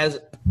as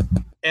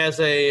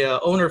a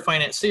owner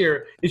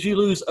financier is you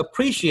lose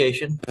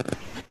appreciation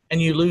and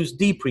you lose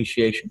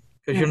depreciation,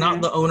 because you're not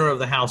the owner of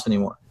the house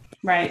anymore.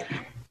 Right.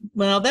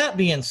 Well, that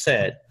being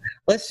said,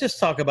 let's just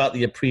talk about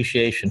the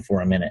appreciation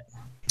for a minute.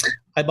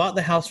 I bought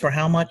the house for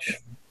how much?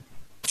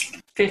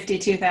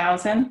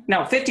 $52,000?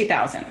 No,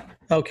 $50,000.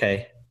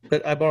 Okay,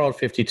 but I borrowed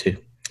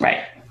 $52,000.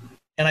 Right.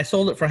 And I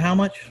sold it for how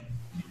much?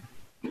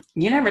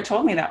 You never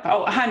told me that.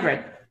 Oh,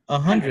 $100.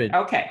 $100.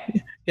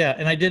 Okay. Yeah,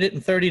 and I did it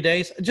in 30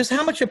 days. Just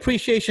how much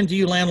appreciation do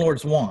you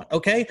landlords want?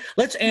 Okay,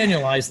 let's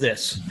annualize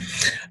this.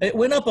 It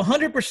went up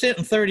 100%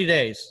 in 30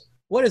 days.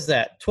 What is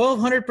that?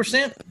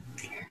 1,200%?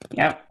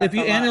 Yep. If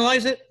you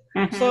annualize it?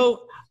 Mm-hmm.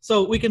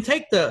 So we can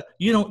take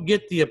you don't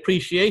get the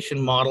appreciation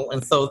model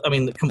and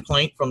the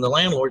complaint from the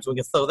landlords, we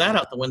can throw that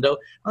out the window.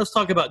 Let's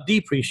talk about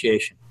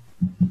depreciation.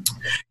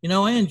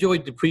 I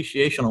enjoyed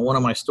depreciation on one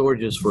of my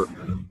storages for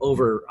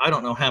over, I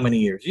don't know how many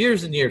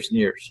years and years.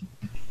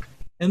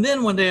 And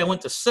then one day I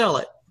went to sell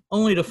it,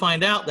 only to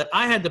find out that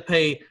I had to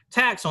pay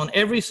tax on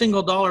every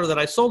single dollar that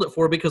I sold it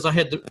for, because I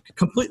had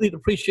completely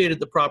depreciated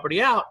the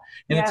property out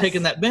and had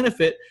taken that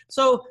benefit.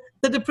 So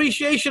the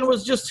depreciation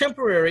was just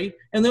temporary,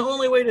 and the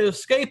only way to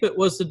escape it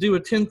was to do a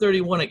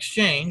 1031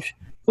 exchange,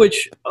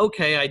 which,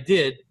 okay, I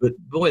did, but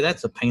boy,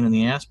 that's a pain in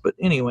the ass. But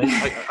anyway,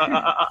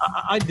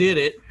 I did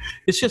it.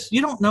 It's just,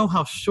 you don't know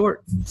how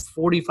short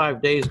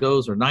 45 days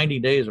goes, or 90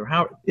 days, or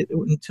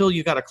until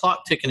you got a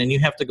clock ticking and you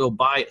have to go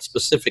buy a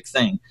specific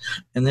thing.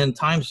 And then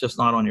time's just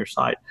not on your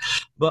side.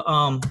 But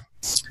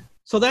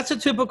so that's a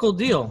typical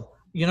deal.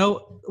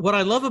 What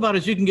I love about it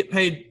is you can get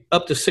paid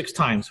up to 6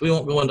 times. We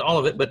won't go into all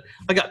of it, but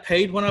I got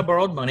paid when I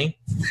borrowed money.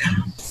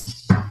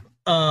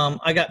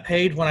 I got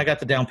paid when I got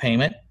the down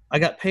payment. I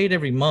got paid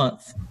every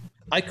month.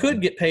 I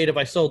could get paid if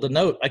I sold the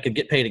note. I could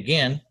get paid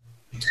again.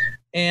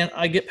 And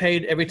I get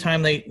paid every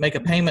time they make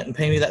a payment and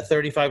pay me that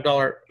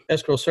 $35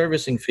 escrow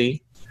servicing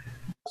fee.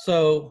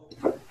 So,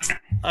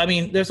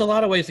 there's a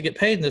lot of ways to get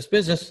paid in this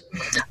business.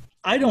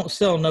 I don't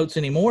sell notes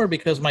anymore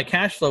because my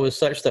cash flow is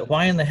such that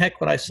why in the heck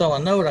would I sell a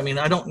note?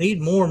 I don't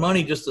need more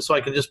money so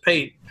I can just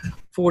pay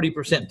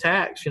 40%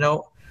 tax.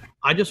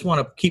 I just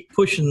want to keep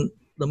pushing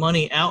the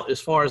money out as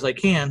far as I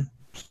can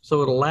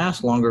so it'll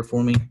last longer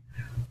for me.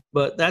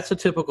 But that's a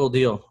typical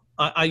deal.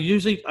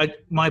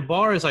 My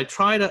bar is I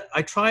try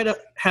to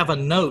have a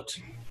note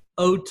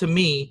owed to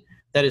me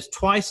that is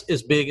twice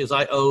as big as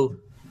I owe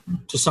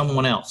to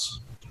someone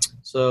else.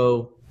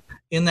 So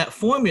in that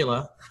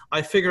formula,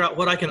 I figure out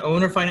what I can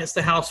own or finance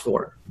the house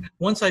for.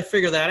 Once I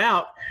figure that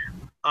out,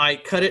 I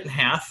cut it in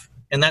half,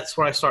 and that's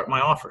where I start my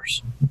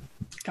offers.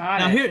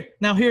 Got it.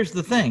 Now here's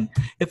the thing.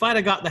 If I'd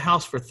have got the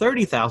house for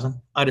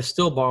 $30,000, I'd have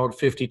still borrowed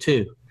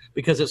 $52,000.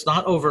 Because it's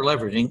not over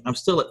leveraging. I'm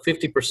still at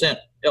 50%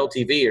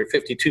 LTV or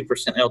 52%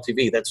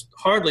 LTV. That's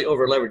hardly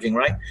over leveraging,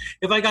 right?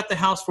 If I got the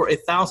house for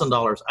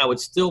 $1,000, I would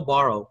still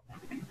borrow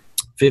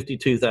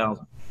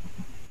 $52,000.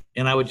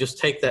 And I would just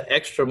take that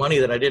extra money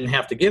that I didn't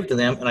have to give to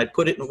them, and I'd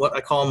put it in what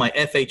I call my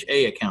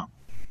FHA account.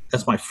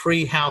 That's my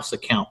free house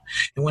account.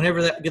 And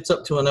whenever that gets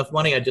up to enough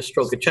money, I just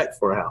stroke a check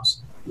for a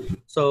house.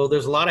 So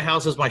there's a lot of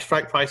houses. My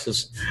strike price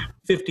is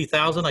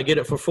 $50,000. I get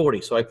it for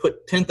 $40,000. So I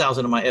put $10,000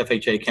 in my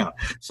FHA account.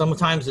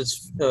 Sometimes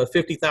it's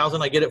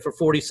 $50,000. I get it for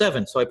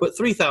 $47,000. So I put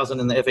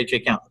 $3,000 in the FHA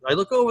account. I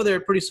look over there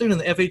pretty soon,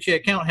 and the FHA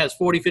account has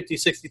 $40,000,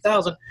 $50,000,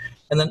 $60,000.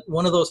 And then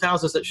one of those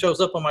houses that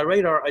shows up on my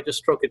radar, I just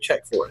stroke a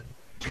check for it.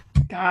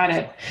 Got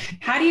it.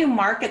 How do you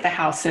market the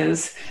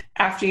houses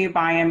after you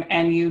buy them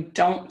and you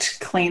don't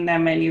clean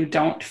them and you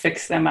don't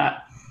fix them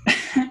up?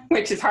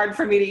 Which is hard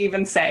for me to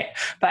even say.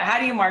 But how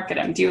do you market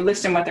them? Do you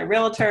list them with a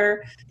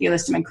realtor? Do you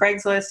list them in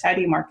Craigslist? How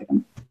do you market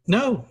them?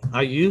 No,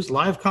 I use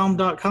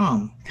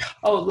livecom.com.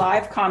 Oh,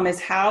 Livecom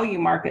is how you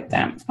market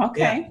them.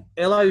 Okay.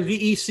 Yeah.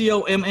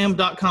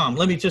 LIVECOMM.com.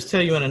 Let me just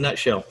tell you in a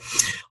nutshell.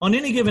 On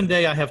any given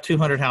day, I have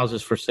 200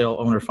 houses for sale,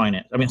 owner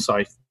finance.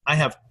 I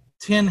have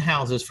 10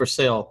 houses for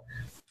sale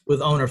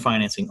with owner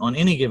financing on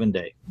any given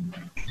day.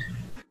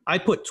 I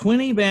put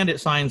 20 bandit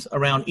signs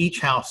around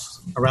each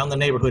house, around the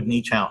neighborhood in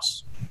each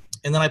house.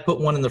 And then I put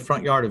one in the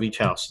front yard of each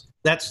house.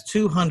 That's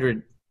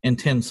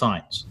 210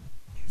 signs.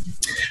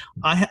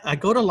 I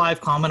go to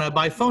Livecom and I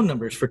buy phone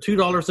numbers for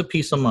 $2 a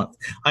piece a month.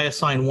 I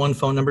assign one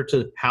phone number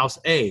to house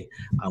A,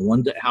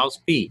 one to house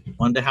B,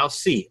 one to house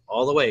C,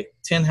 all the way,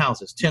 10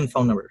 houses, 10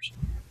 phone numbers.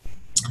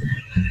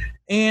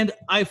 And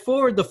I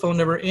forward the phone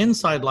number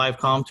inside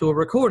Livecom to a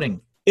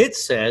recording. It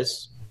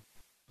says,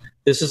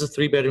 this is a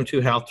 3-bedroom,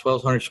 2-house,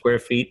 1,200 square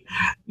feet,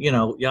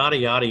 yada,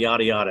 yada,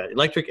 yada, yada.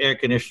 Electric air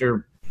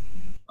conditioner,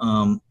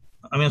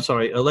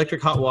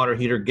 electric hot water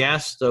heater,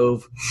 gas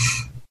stove,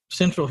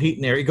 central heat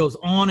and air. It goes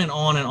on and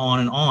on and on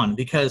and on,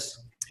 because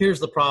here's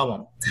the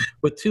problem.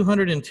 With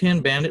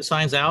 210 bandit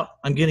signs out,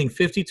 I'm getting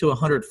 50 to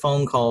 100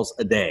 phone calls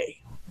a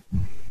day,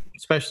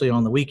 especially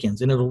on the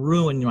weekends, and it'll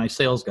ruin my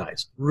sales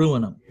guys,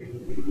 ruin them.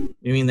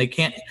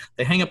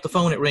 They hang up the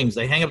phone, it rings.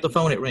 They hang up the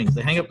phone, it rings.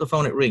 They hang up the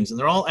phone, it rings. And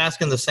they're all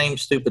asking the same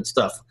stupid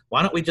stuff.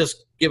 Why don't we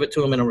just give it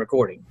to them in a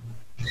recording?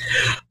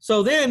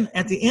 So then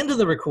at the end of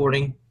the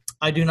recording,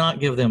 I do not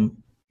give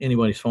them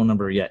anybody's phone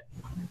number yet.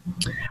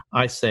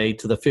 I say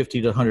to the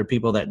 50 to 100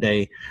 people that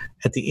day,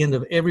 at the end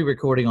of every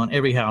recording on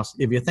every house,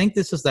 if you think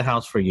this is the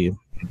house for you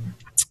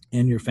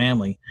and your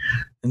family,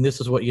 then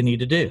this is what you need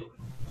to do.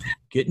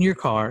 Get in your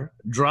car,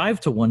 drive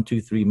to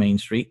 123 Main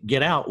Street,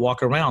 get out,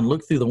 walk around,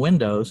 look through the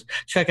windows,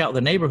 check out the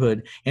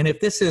neighborhood. And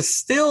if this is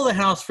still the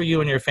house for you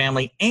and your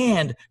family,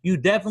 and you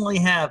definitely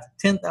have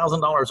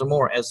 $10,000 or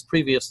more, as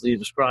previously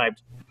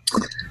described,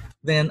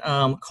 then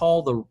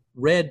call the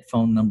red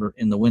phone number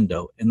in the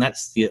window, and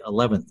that's the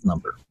 11th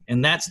number.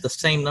 And that's the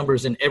same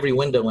numbers in every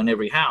window in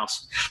every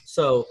house.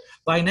 So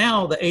by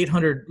now, the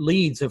 800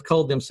 leads have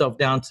culled themselves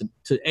down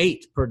to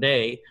 8 per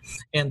day,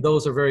 and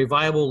those are very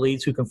viable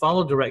leads who can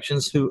follow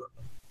directions, who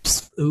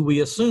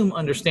we assume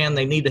understand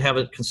they need to have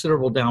a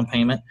considerable down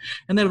payment,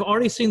 and that have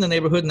already seen the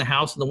neighborhood and the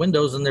house and the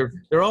windows, and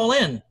they're all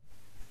in. I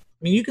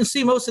mean, you can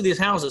see most of these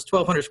houses,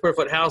 1,200 square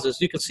foot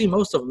houses, you can see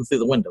most of them through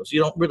the windows.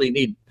 You don't really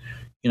need,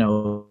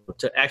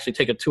 to actually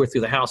take a tour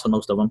through the house on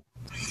most of them.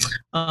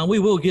 We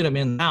will get them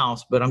in the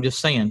house, but I'm just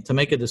saying, to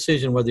make a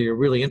decision whether you're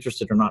really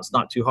interested or not, it's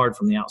not too hard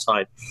from the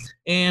outside.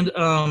 And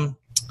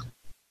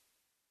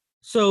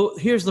so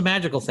here's the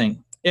magical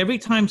thing. Every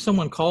time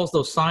someone calls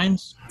those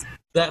signs,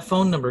 that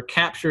phone number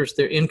captures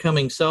their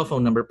incoming cell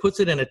phone number, puts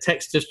it in a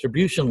text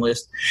distribution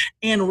list,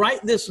 and right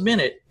this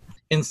minute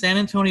in San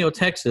Antonio,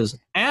 Texas,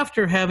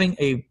 after having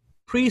a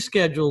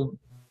pre-scheduled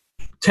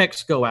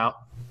text go out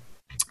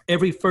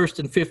every 1st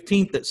and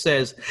 15th that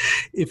says,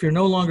 if you're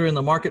no longer in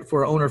the market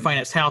for an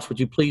owner-financed house, would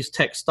you please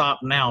text stop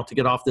now to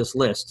get off this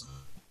list?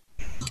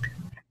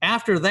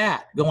 After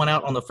that, going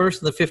out on the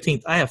 1st and the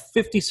 15th, I have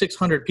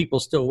 5,600 people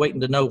still waiting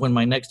to know when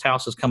my next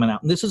house is coming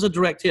out. And this is a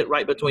direct hit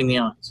right between the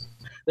eyes.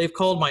 They've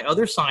called my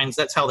other signs.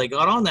 That's how they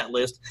got on that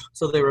list.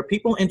 So there were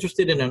people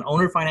interested in an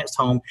owner-financed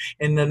home.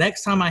 And the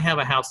next time I have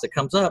a house that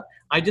comes up,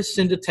 I just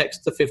send a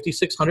text to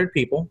 5,600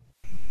 people.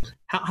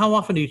 How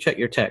often do you check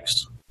your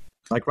text?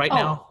 Like right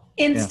now?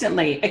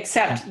 Instantly,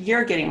 except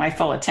you're getting my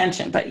full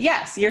attention. But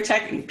yes, you're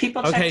checking.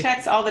 People check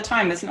texts all the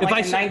time. Isn't it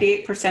like a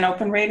 98%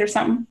 open rate or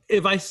something?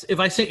 If I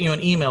sent you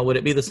an email, would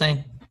it be the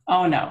same?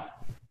 Oh, no.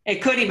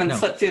 It could even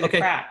slip through the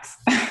cracks.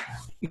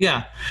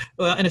 Yeah.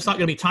 And it's not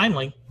going to be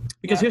timely.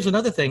 Because here's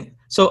another thing.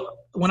 So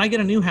when I get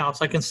a new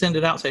house, I can send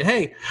it out and say,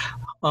 hey,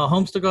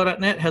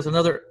 homesToGo.net has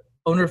another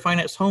owner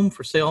finance home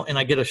for sale. And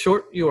I get a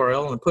short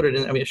URL and put it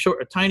in,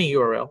 a tiny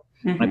URL.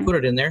 Mm-hmm. And I put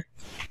it in there.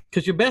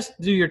 Because you best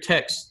do your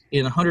text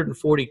in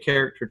 140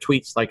 character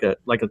tweets, like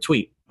a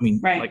tweet.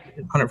 Like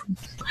 100,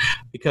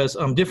 because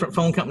different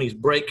phone companies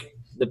break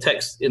the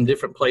text in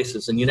different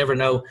places, and you never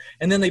know.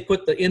 And then they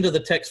put the end of the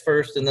text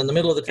first, and then the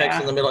middle of the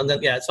text in the middle, and then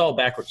it's all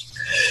backwards.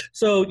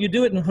 So you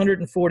do it in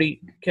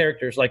 140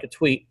 characters, like a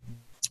tweet.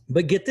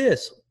 But get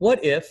this: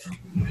 what if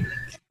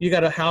you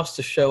got a house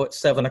to show at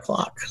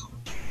 7:00?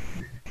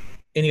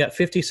 and you got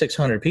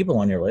 5,600 people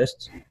on your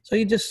list. So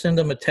you just send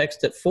them a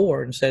text at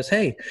 4 and says,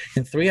 hey,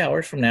 in 3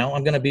 hours from now,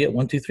 I'm going to be at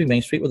 123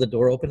 Main Street with the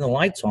door open and the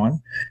lights on.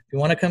 If you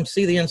want to come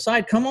see the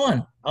inside, come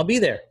on. I'll be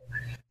there.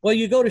 Well,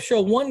 you go to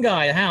show one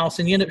guy a house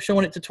and you end up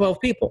showing it to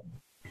 12 people.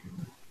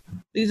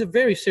 These are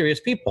very serious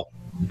people,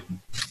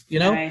 you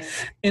know?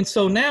 Nice. And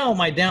so now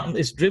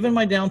it's driven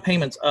my down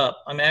payments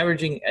up. I'm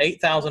averaging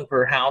 $8,000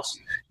 per house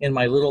in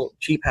my little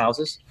cheap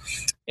houses.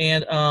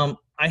 And I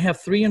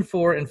have 3 and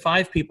 4 and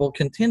 5 people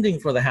contending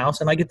for the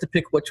house, and I get to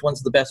pick which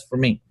one's the best for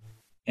me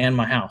and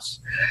my house.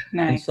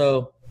 Nice. And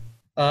so,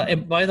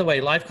 and by the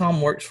way,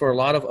 LifeCom works for a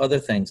lot of other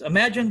things.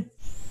 Imagine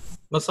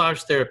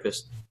massage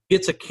therapist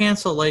gets a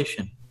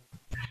cancellation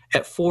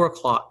at 4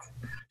 o'clock.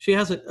 She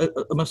has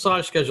a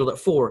massage scheduled at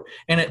 4,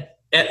 and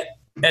at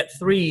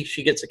 3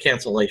 she gets a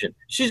cancellation.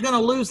 She's going to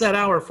lose that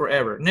hour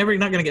forever. Not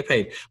going to get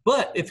paid.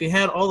 But if you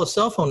had all the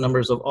cell phone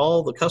numbers of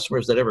all the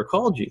customers that ever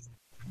called you,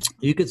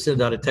 you could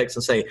send out a text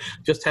and say,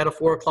 just had a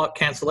 4 o'clock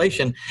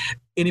cancellation.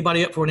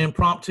 Anybody up for an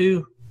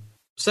impromptu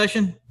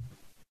session?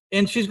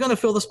 And she's going to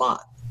fill the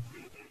spot.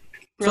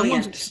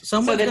 Brilliant. So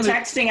the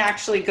texting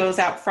actually goes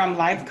out from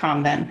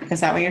LifeCom then.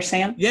 Is that what you're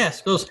saying?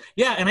 Yes.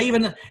 Yeah.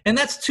 And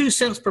that's 2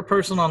 cents per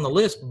person on the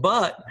list,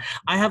 but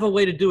I have a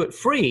way to do it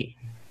free.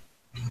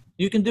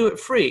 You can do it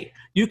free.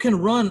 You can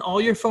run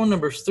all your phone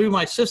numbers through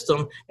my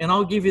system, and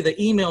I'll give you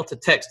the email to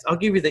text. I'll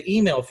give you the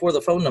email for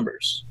the phone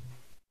numbers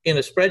in a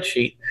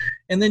spreadsheet,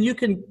 and then you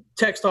can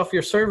text off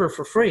your server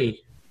for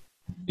free.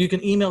 You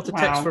can email to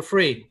text for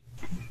free.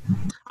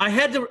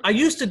 I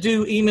used to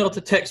do email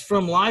to text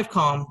from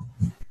LifeCom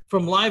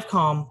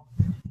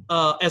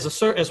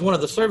as one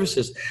of the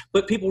services,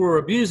 but people were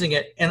abusing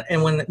it,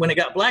 and when it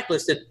got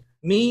blacklisted,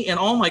 me and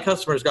all my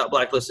customers got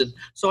blacklisted.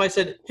 So I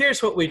said,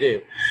 here's what we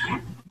do.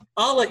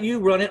 I'll let you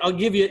run it.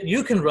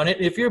 You can run it.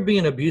 If you're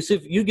being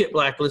abusive, you get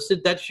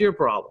blacklisted. That's your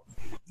problem.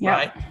 Yeah.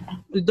 Right?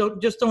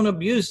 Don't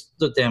abuse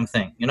the damn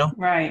thing, you know?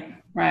 Right.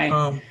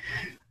 Wow.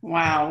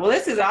 Well,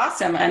 this is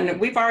awesome. And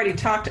we've already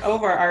talked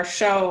over our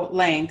show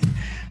length,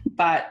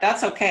 but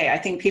that's okay. I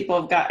think people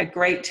have got a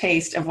great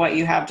taste of what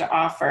you have to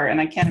offer. And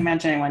I can't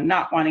imagine anyone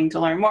not wanting to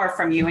learn more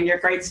from you and your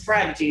great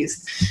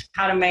strategies,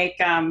 how to make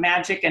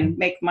magic and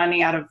make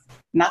money out of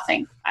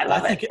nothing. I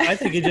love it. I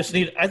think you just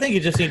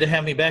need to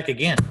have me back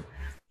again.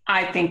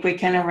 I think we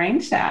can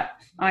arrange that.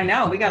 I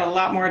know we got a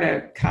lot more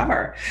to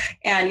cover,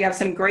 and you have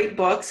some great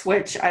books,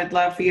 which I'd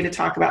love for you to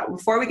talk about.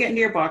 Before we get into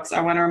your books,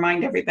 I want to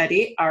remind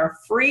everybody our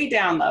free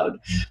download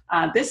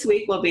this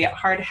week will be at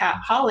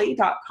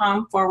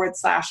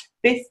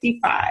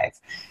hardhatholly.com/55.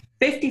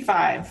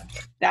 55.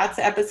 That's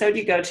the episode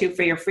you go to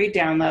for your free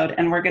download,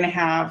 and we're going to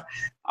have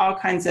all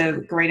kinds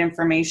of great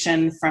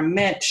information from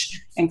Mitch,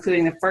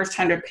 including the first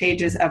 100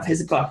 pages of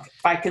his book.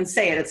 If I can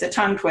say it, it's a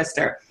tongue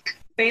twister.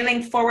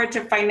 Failing Forward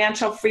to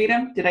Financial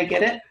Freedom. Did I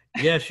get it?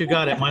 Yes, you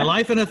got it. My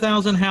Life in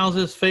 1,000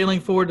 Houses, Failing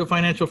Forward to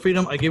Financial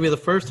Freedom. I give you the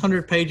first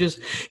 100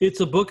 pages. It's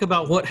a book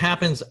about what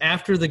happens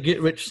after the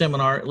Get Rich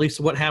seminar, at least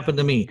what happened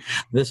to me.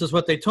 This is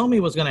what they told me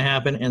was going to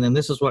happen, and then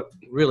this is what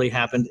really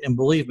happened. And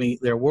believe me,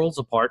 they're worlds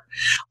apart.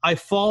 I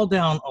fall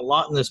down a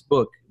lot in this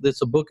book.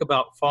 It's a book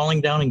about falling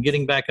down and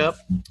getting back up.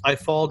 I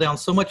fall down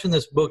so much in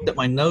this book that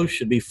my nose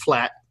should be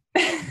flat.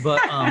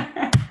 But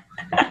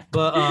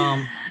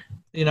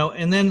you know,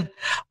 and then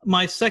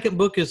my second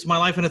book is My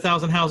Life in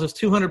 1,000 Houses,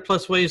 200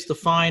 plus ways to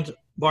find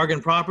bargain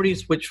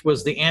properties, which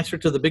was the answer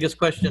to the biggest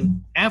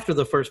question after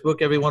the first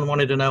book. Everyone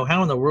wanted to know,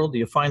 how in the world do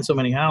you find so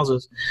many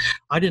houses?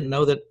 I didn't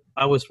know that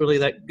I was really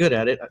that good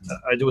at it.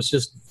 I was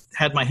just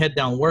had my head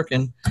down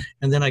working,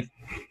 and then I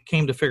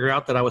came to figure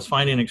out that I was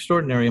finding an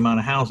extraordinary amount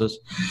of houses.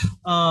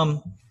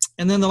 And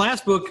then the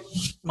last book,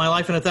 My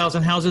Life in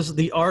 1,000 Houses,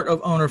 The Art of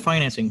Owner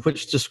Financing,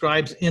 which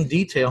describes in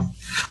detail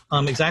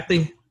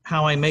exactly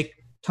how I make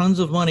tons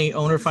of money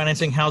owner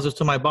financing houses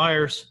to my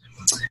buyers,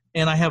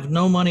 and I have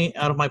no money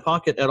out of my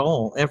pocket at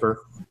all, ever.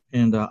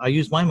 And I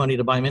use my money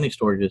to buy mini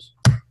storages.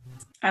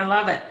 I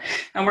love it.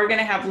 And we're going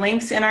to have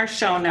links in our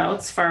show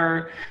notes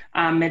for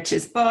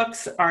Mitch's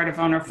books, Art of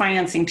Owner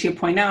Financing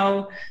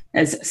 2.0,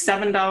 his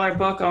 $7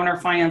 book, Owner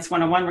Finance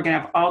 101. We're going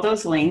to have all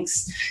those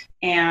links.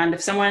 And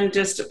if someone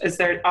is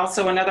there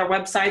also another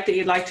website that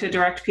you'd like to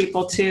direct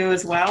people to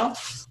as well?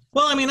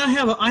 Well, I mean, I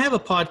have a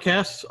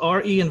podcast,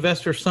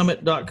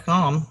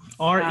 reinvestorsummit.com,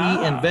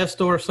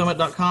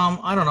 reinvestorsummit.com.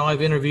 I don't know.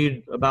 I've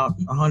interviewed about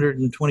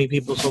 120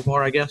 people so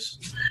far, I guess.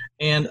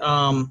 And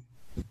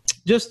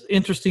just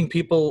interesting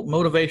people,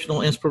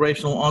 motivational,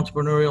 inspirational,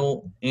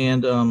 entrepreneurial,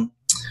 and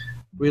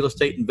real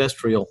estate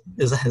investorial.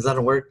 Is that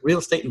a word? Real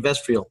estate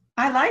investorial.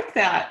 I like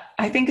that.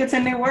 I think it's a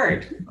new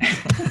word.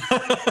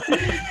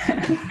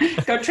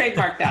 Go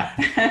trademark that.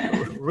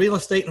 Real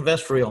estate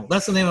investorial.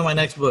 That's the name of my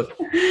next book.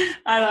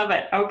 I love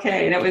it.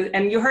 Okay.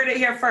 And you heard it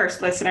here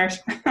first, listeners.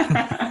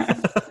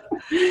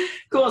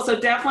 Cool. So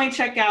definitely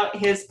check out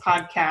his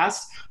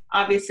podcast.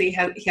 Obviously,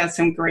 he has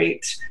some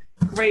great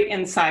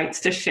insights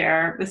to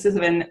share. This has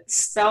been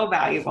so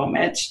valuable,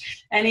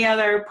 Mitch. Any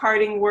other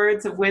parting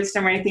words of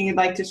wisdom or anything you'd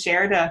like to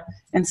share to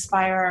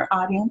inspire our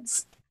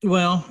audience?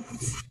 Well,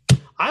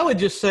 I would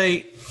just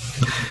say,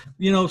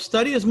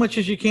 study as much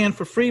as you can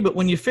for free, but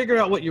when you figure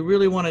out what you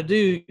really want to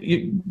do,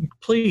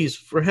 please,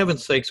 for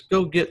heaven's sakes,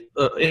 go get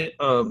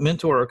a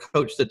mentor or a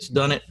coach that's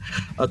done it.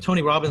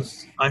 Tony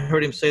Robbins, I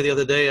heard him say the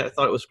other day, I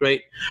thought it was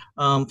great.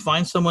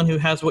 Find someone who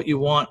has what you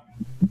want,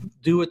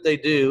 do what they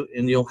do,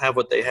 and you'll have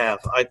what they have.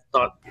 I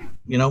thought,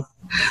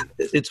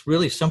 it's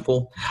really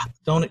simple.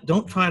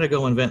 Don't try to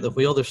go invent the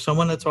wheel. There's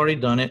someone that's already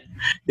done it.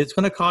 It's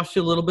going to cost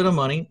you a little bit of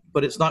money,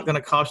 but it's not going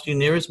to cost you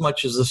near as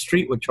much as the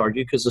street would charge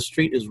you, because the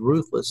street is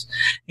ruthless.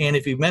 And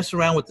if you mess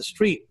around with the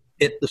street,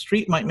 the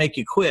street might make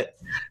you quit.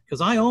 Because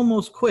I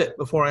almost quit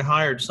before I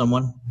hired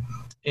someone,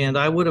 and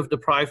I would have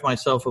deprived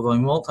myself of a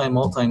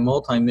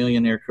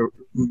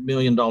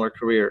multi-million-dollar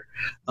career.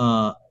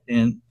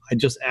 And I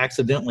just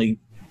accidentally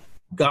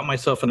got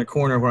myself in a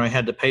corner where I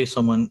had to pay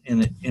someone,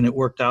 and it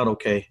worked out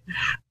okay.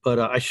 But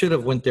I should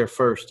have went there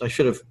first. I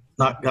should have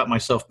not got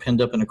myself pinned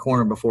up in a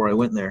corner before I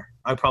went there.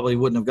 I probably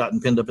wouldn't have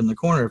gotten pinned up in the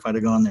corner if I'd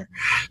have gone there.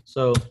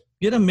 So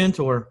get a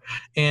mentor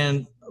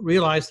and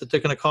realize that they're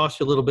going to cost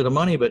you a little bit of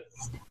money, but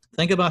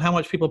think about how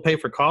much people pay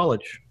for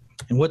college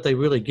and what they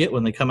really get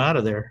when they come out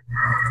of there,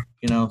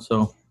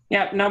 so.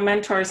 Yep, no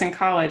mentors in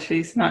college.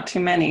 There's not too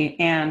many.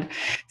 And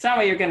it's not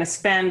what you're going to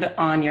spend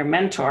on your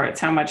mentor. It's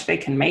how much they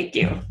can make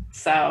you.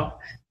 So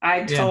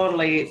I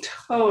totally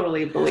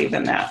believe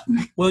in that.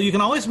 Well, you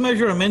can always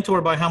measure a mentor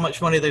by how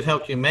much money they've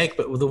helped you make.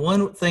 But the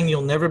one thing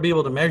you'll never be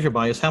able to measure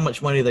by is how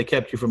much money they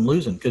kept you from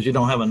losing, because you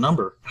don't have a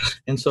number.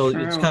 And so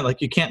It's kind of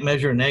like you can't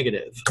measure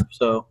negative.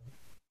 So.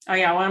 Oh,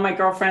 yeah. One of my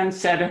girlfriends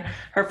said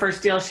her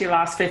first deal, she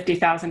lost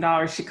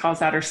 $50,000. She calls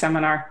that her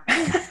seminar.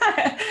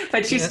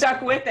 But she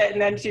stuck with it,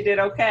 and then she did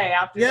okay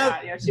after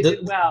that. She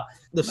did well.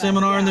 The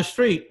seminar in the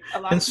street.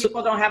 A lot of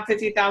people don't have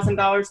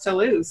 $50,000 to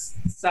lose.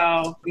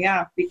 So,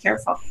 be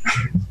careful.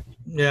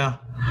 Yeah.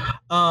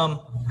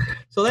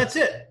 So that's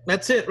it.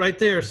 That's it right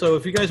there. So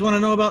if you guys want to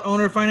know about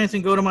owner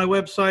financing, go to my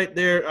website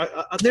there.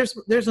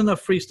 There's enough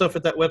free stuff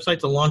at that website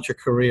to launch a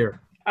career.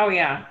 Oh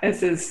yeah,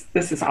 this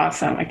is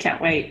awesome. I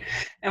can't wait.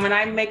 And when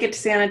I make it to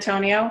San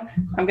Antonio,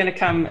 I'm going to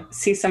come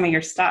see some of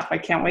your stuff. I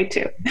can't wait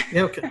to.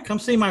 Yeah, come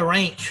see my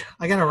ranch.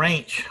 I got a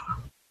ranch.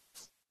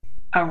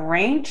 A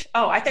range?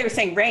 Oh, I thought you were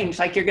saying range,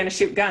 like you're going to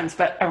shoot guns,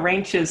 but a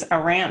ranch is a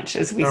ranch,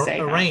 as we say.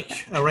 A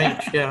ranch.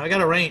 Yeah, I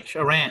got a ranch.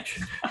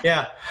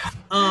 Yeah.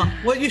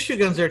 Well, you shoot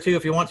guns there too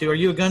if you want to. Are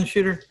you a gun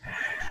shooter?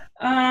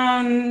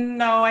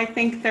 No, I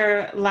think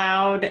they're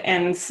loud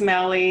and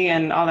smelly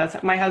and all that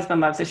stuff. My husband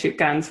loves to shoot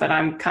guns, but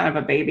I'm kind of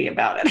a baby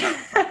about it.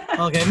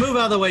 Okay, move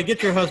out of the way.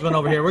 Get your husband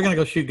over here. We're going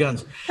to go shoot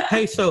guns.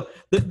 Hey, so,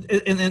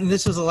 and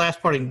this is the last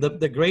part.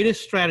 The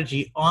greatest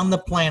strategy on the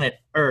planet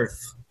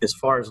Earth, as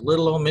far as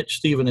little old Mitch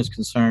Stephen is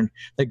concerned,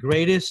 the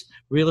greatest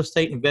real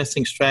estate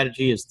investing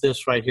strategy is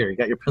this right here. You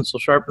got your pencil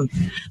sharpened?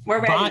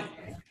 We're ready.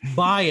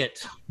 Buy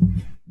it.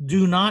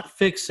 Do not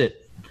fix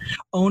it.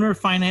 Owner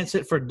finance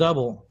it for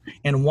double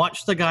and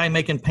watch the guy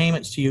making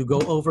payments to you go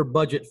over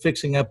budget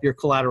fixing up your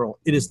collateral.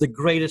 It is the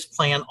greatest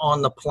plan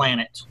on the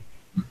planet.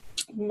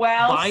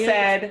 Well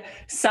said.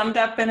 Summed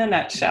up in a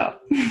nutshell.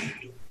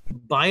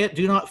 Buy it,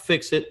 do not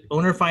fix it.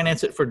 Owner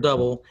finance it for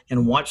double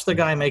and watch the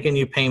guy making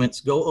you payments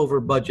go over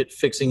budget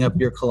fixing up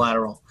your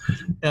collateral.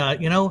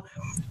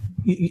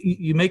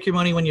 You make your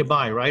money when you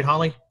buy, right,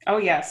 Holly? Oh,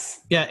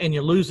 yes. Yeah, and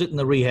you lose it in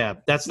the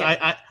rehab. That's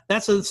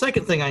that's the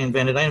second thing I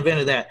invented. I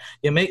invented that.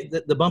 You make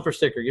the bumper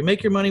sticker. You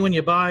make your money when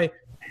you buy,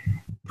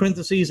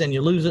 parentheses, and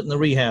you lose it in the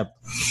rehab.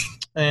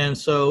 And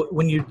so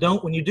when you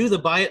do the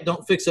buy it,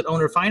 don't fix it,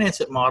 owner finance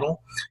it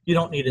model, you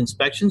don't need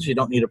inspections. You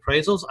don't need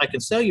appraisals. I can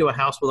sell you a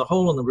house with a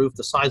hole in the roof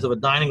the size of a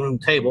dining room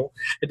table.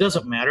 It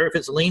doesn't matter if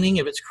it's leaning,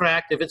 if it's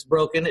cracked, if it's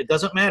broken. It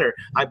doesn't matter.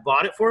 I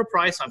bought it for a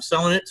price. I'm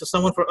selling it to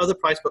someone for other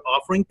price, but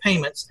offering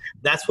payments.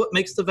 That's what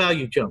makes the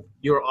value jump.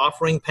 You're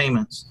offering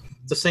payments.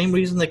 It's the same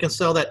reason they can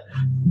sell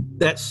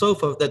that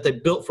sofa that they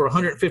built for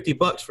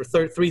 $150 for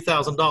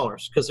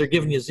 $3,000 because they're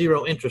giving you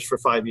zero interest for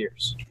 5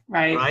 years.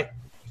 Right?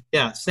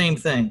 Yeah, same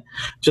thing,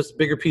 just a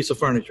bigger piece of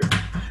furniture.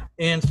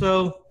 And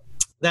so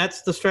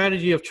that's the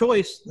strategy of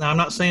choice. Now, I'm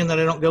not saying that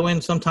I don't go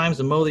in sometimes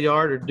and mow the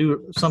yard or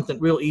do something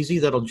real easy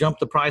that'll jump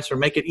the price or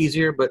make it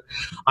easier, but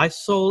I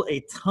sold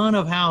a ton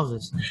of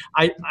houses.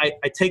 I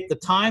take the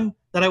time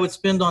that I would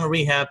spend on a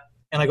rehab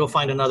and I go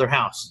find another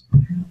house.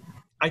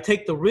 I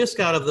take the risk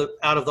out of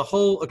the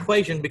whole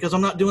equation because I'm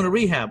not doing a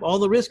rehab. All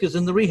the risk is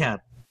in the rehab.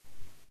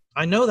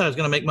 I know that I was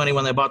going to make money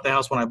when I bought the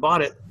house when I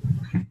bought it.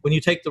 When you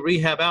take the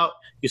rehab out,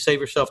 you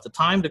save yourself the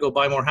time to go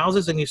buy more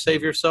houses, and you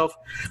save yourself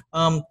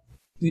all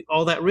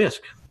that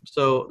risk.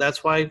 So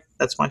that's my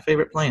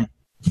favorite plan.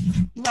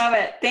 Love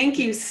it. Thank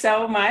you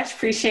so much.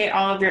 Appreciate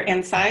all of your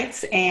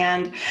insights.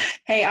 And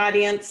hey,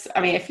 audience,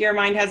 if your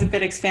mind hasn't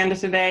been expanded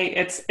today,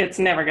 it's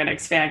never going to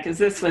expand because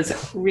this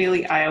was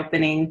really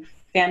eye-opening.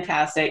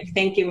 Fantastic.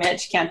 Thank you,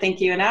 Mitch. Can't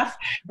thank you enough.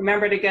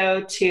 Remember to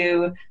go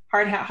to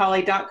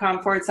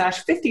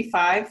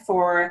hardhatholly.com/55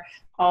 for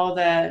all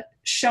the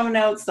show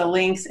notes, the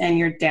links, and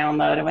your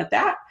download. And with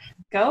that,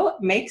 go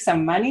make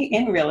some money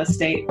in real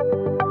estate.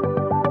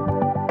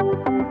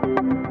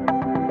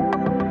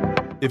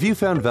 If you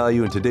found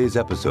value in today's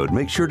episode,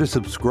 make sure to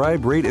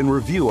subscribe, rate, and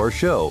review our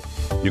show.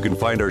 You can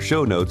find our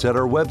show notes at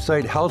our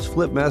website,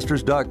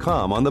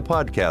 houseflipmasters.com, on the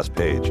podcast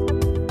page.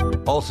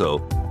 Also,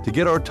 to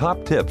get our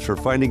top tips for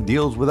finding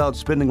deals without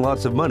spending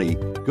lots of money,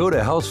 go to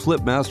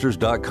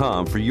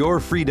houseflipmasters.com for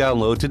your free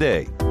download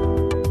today.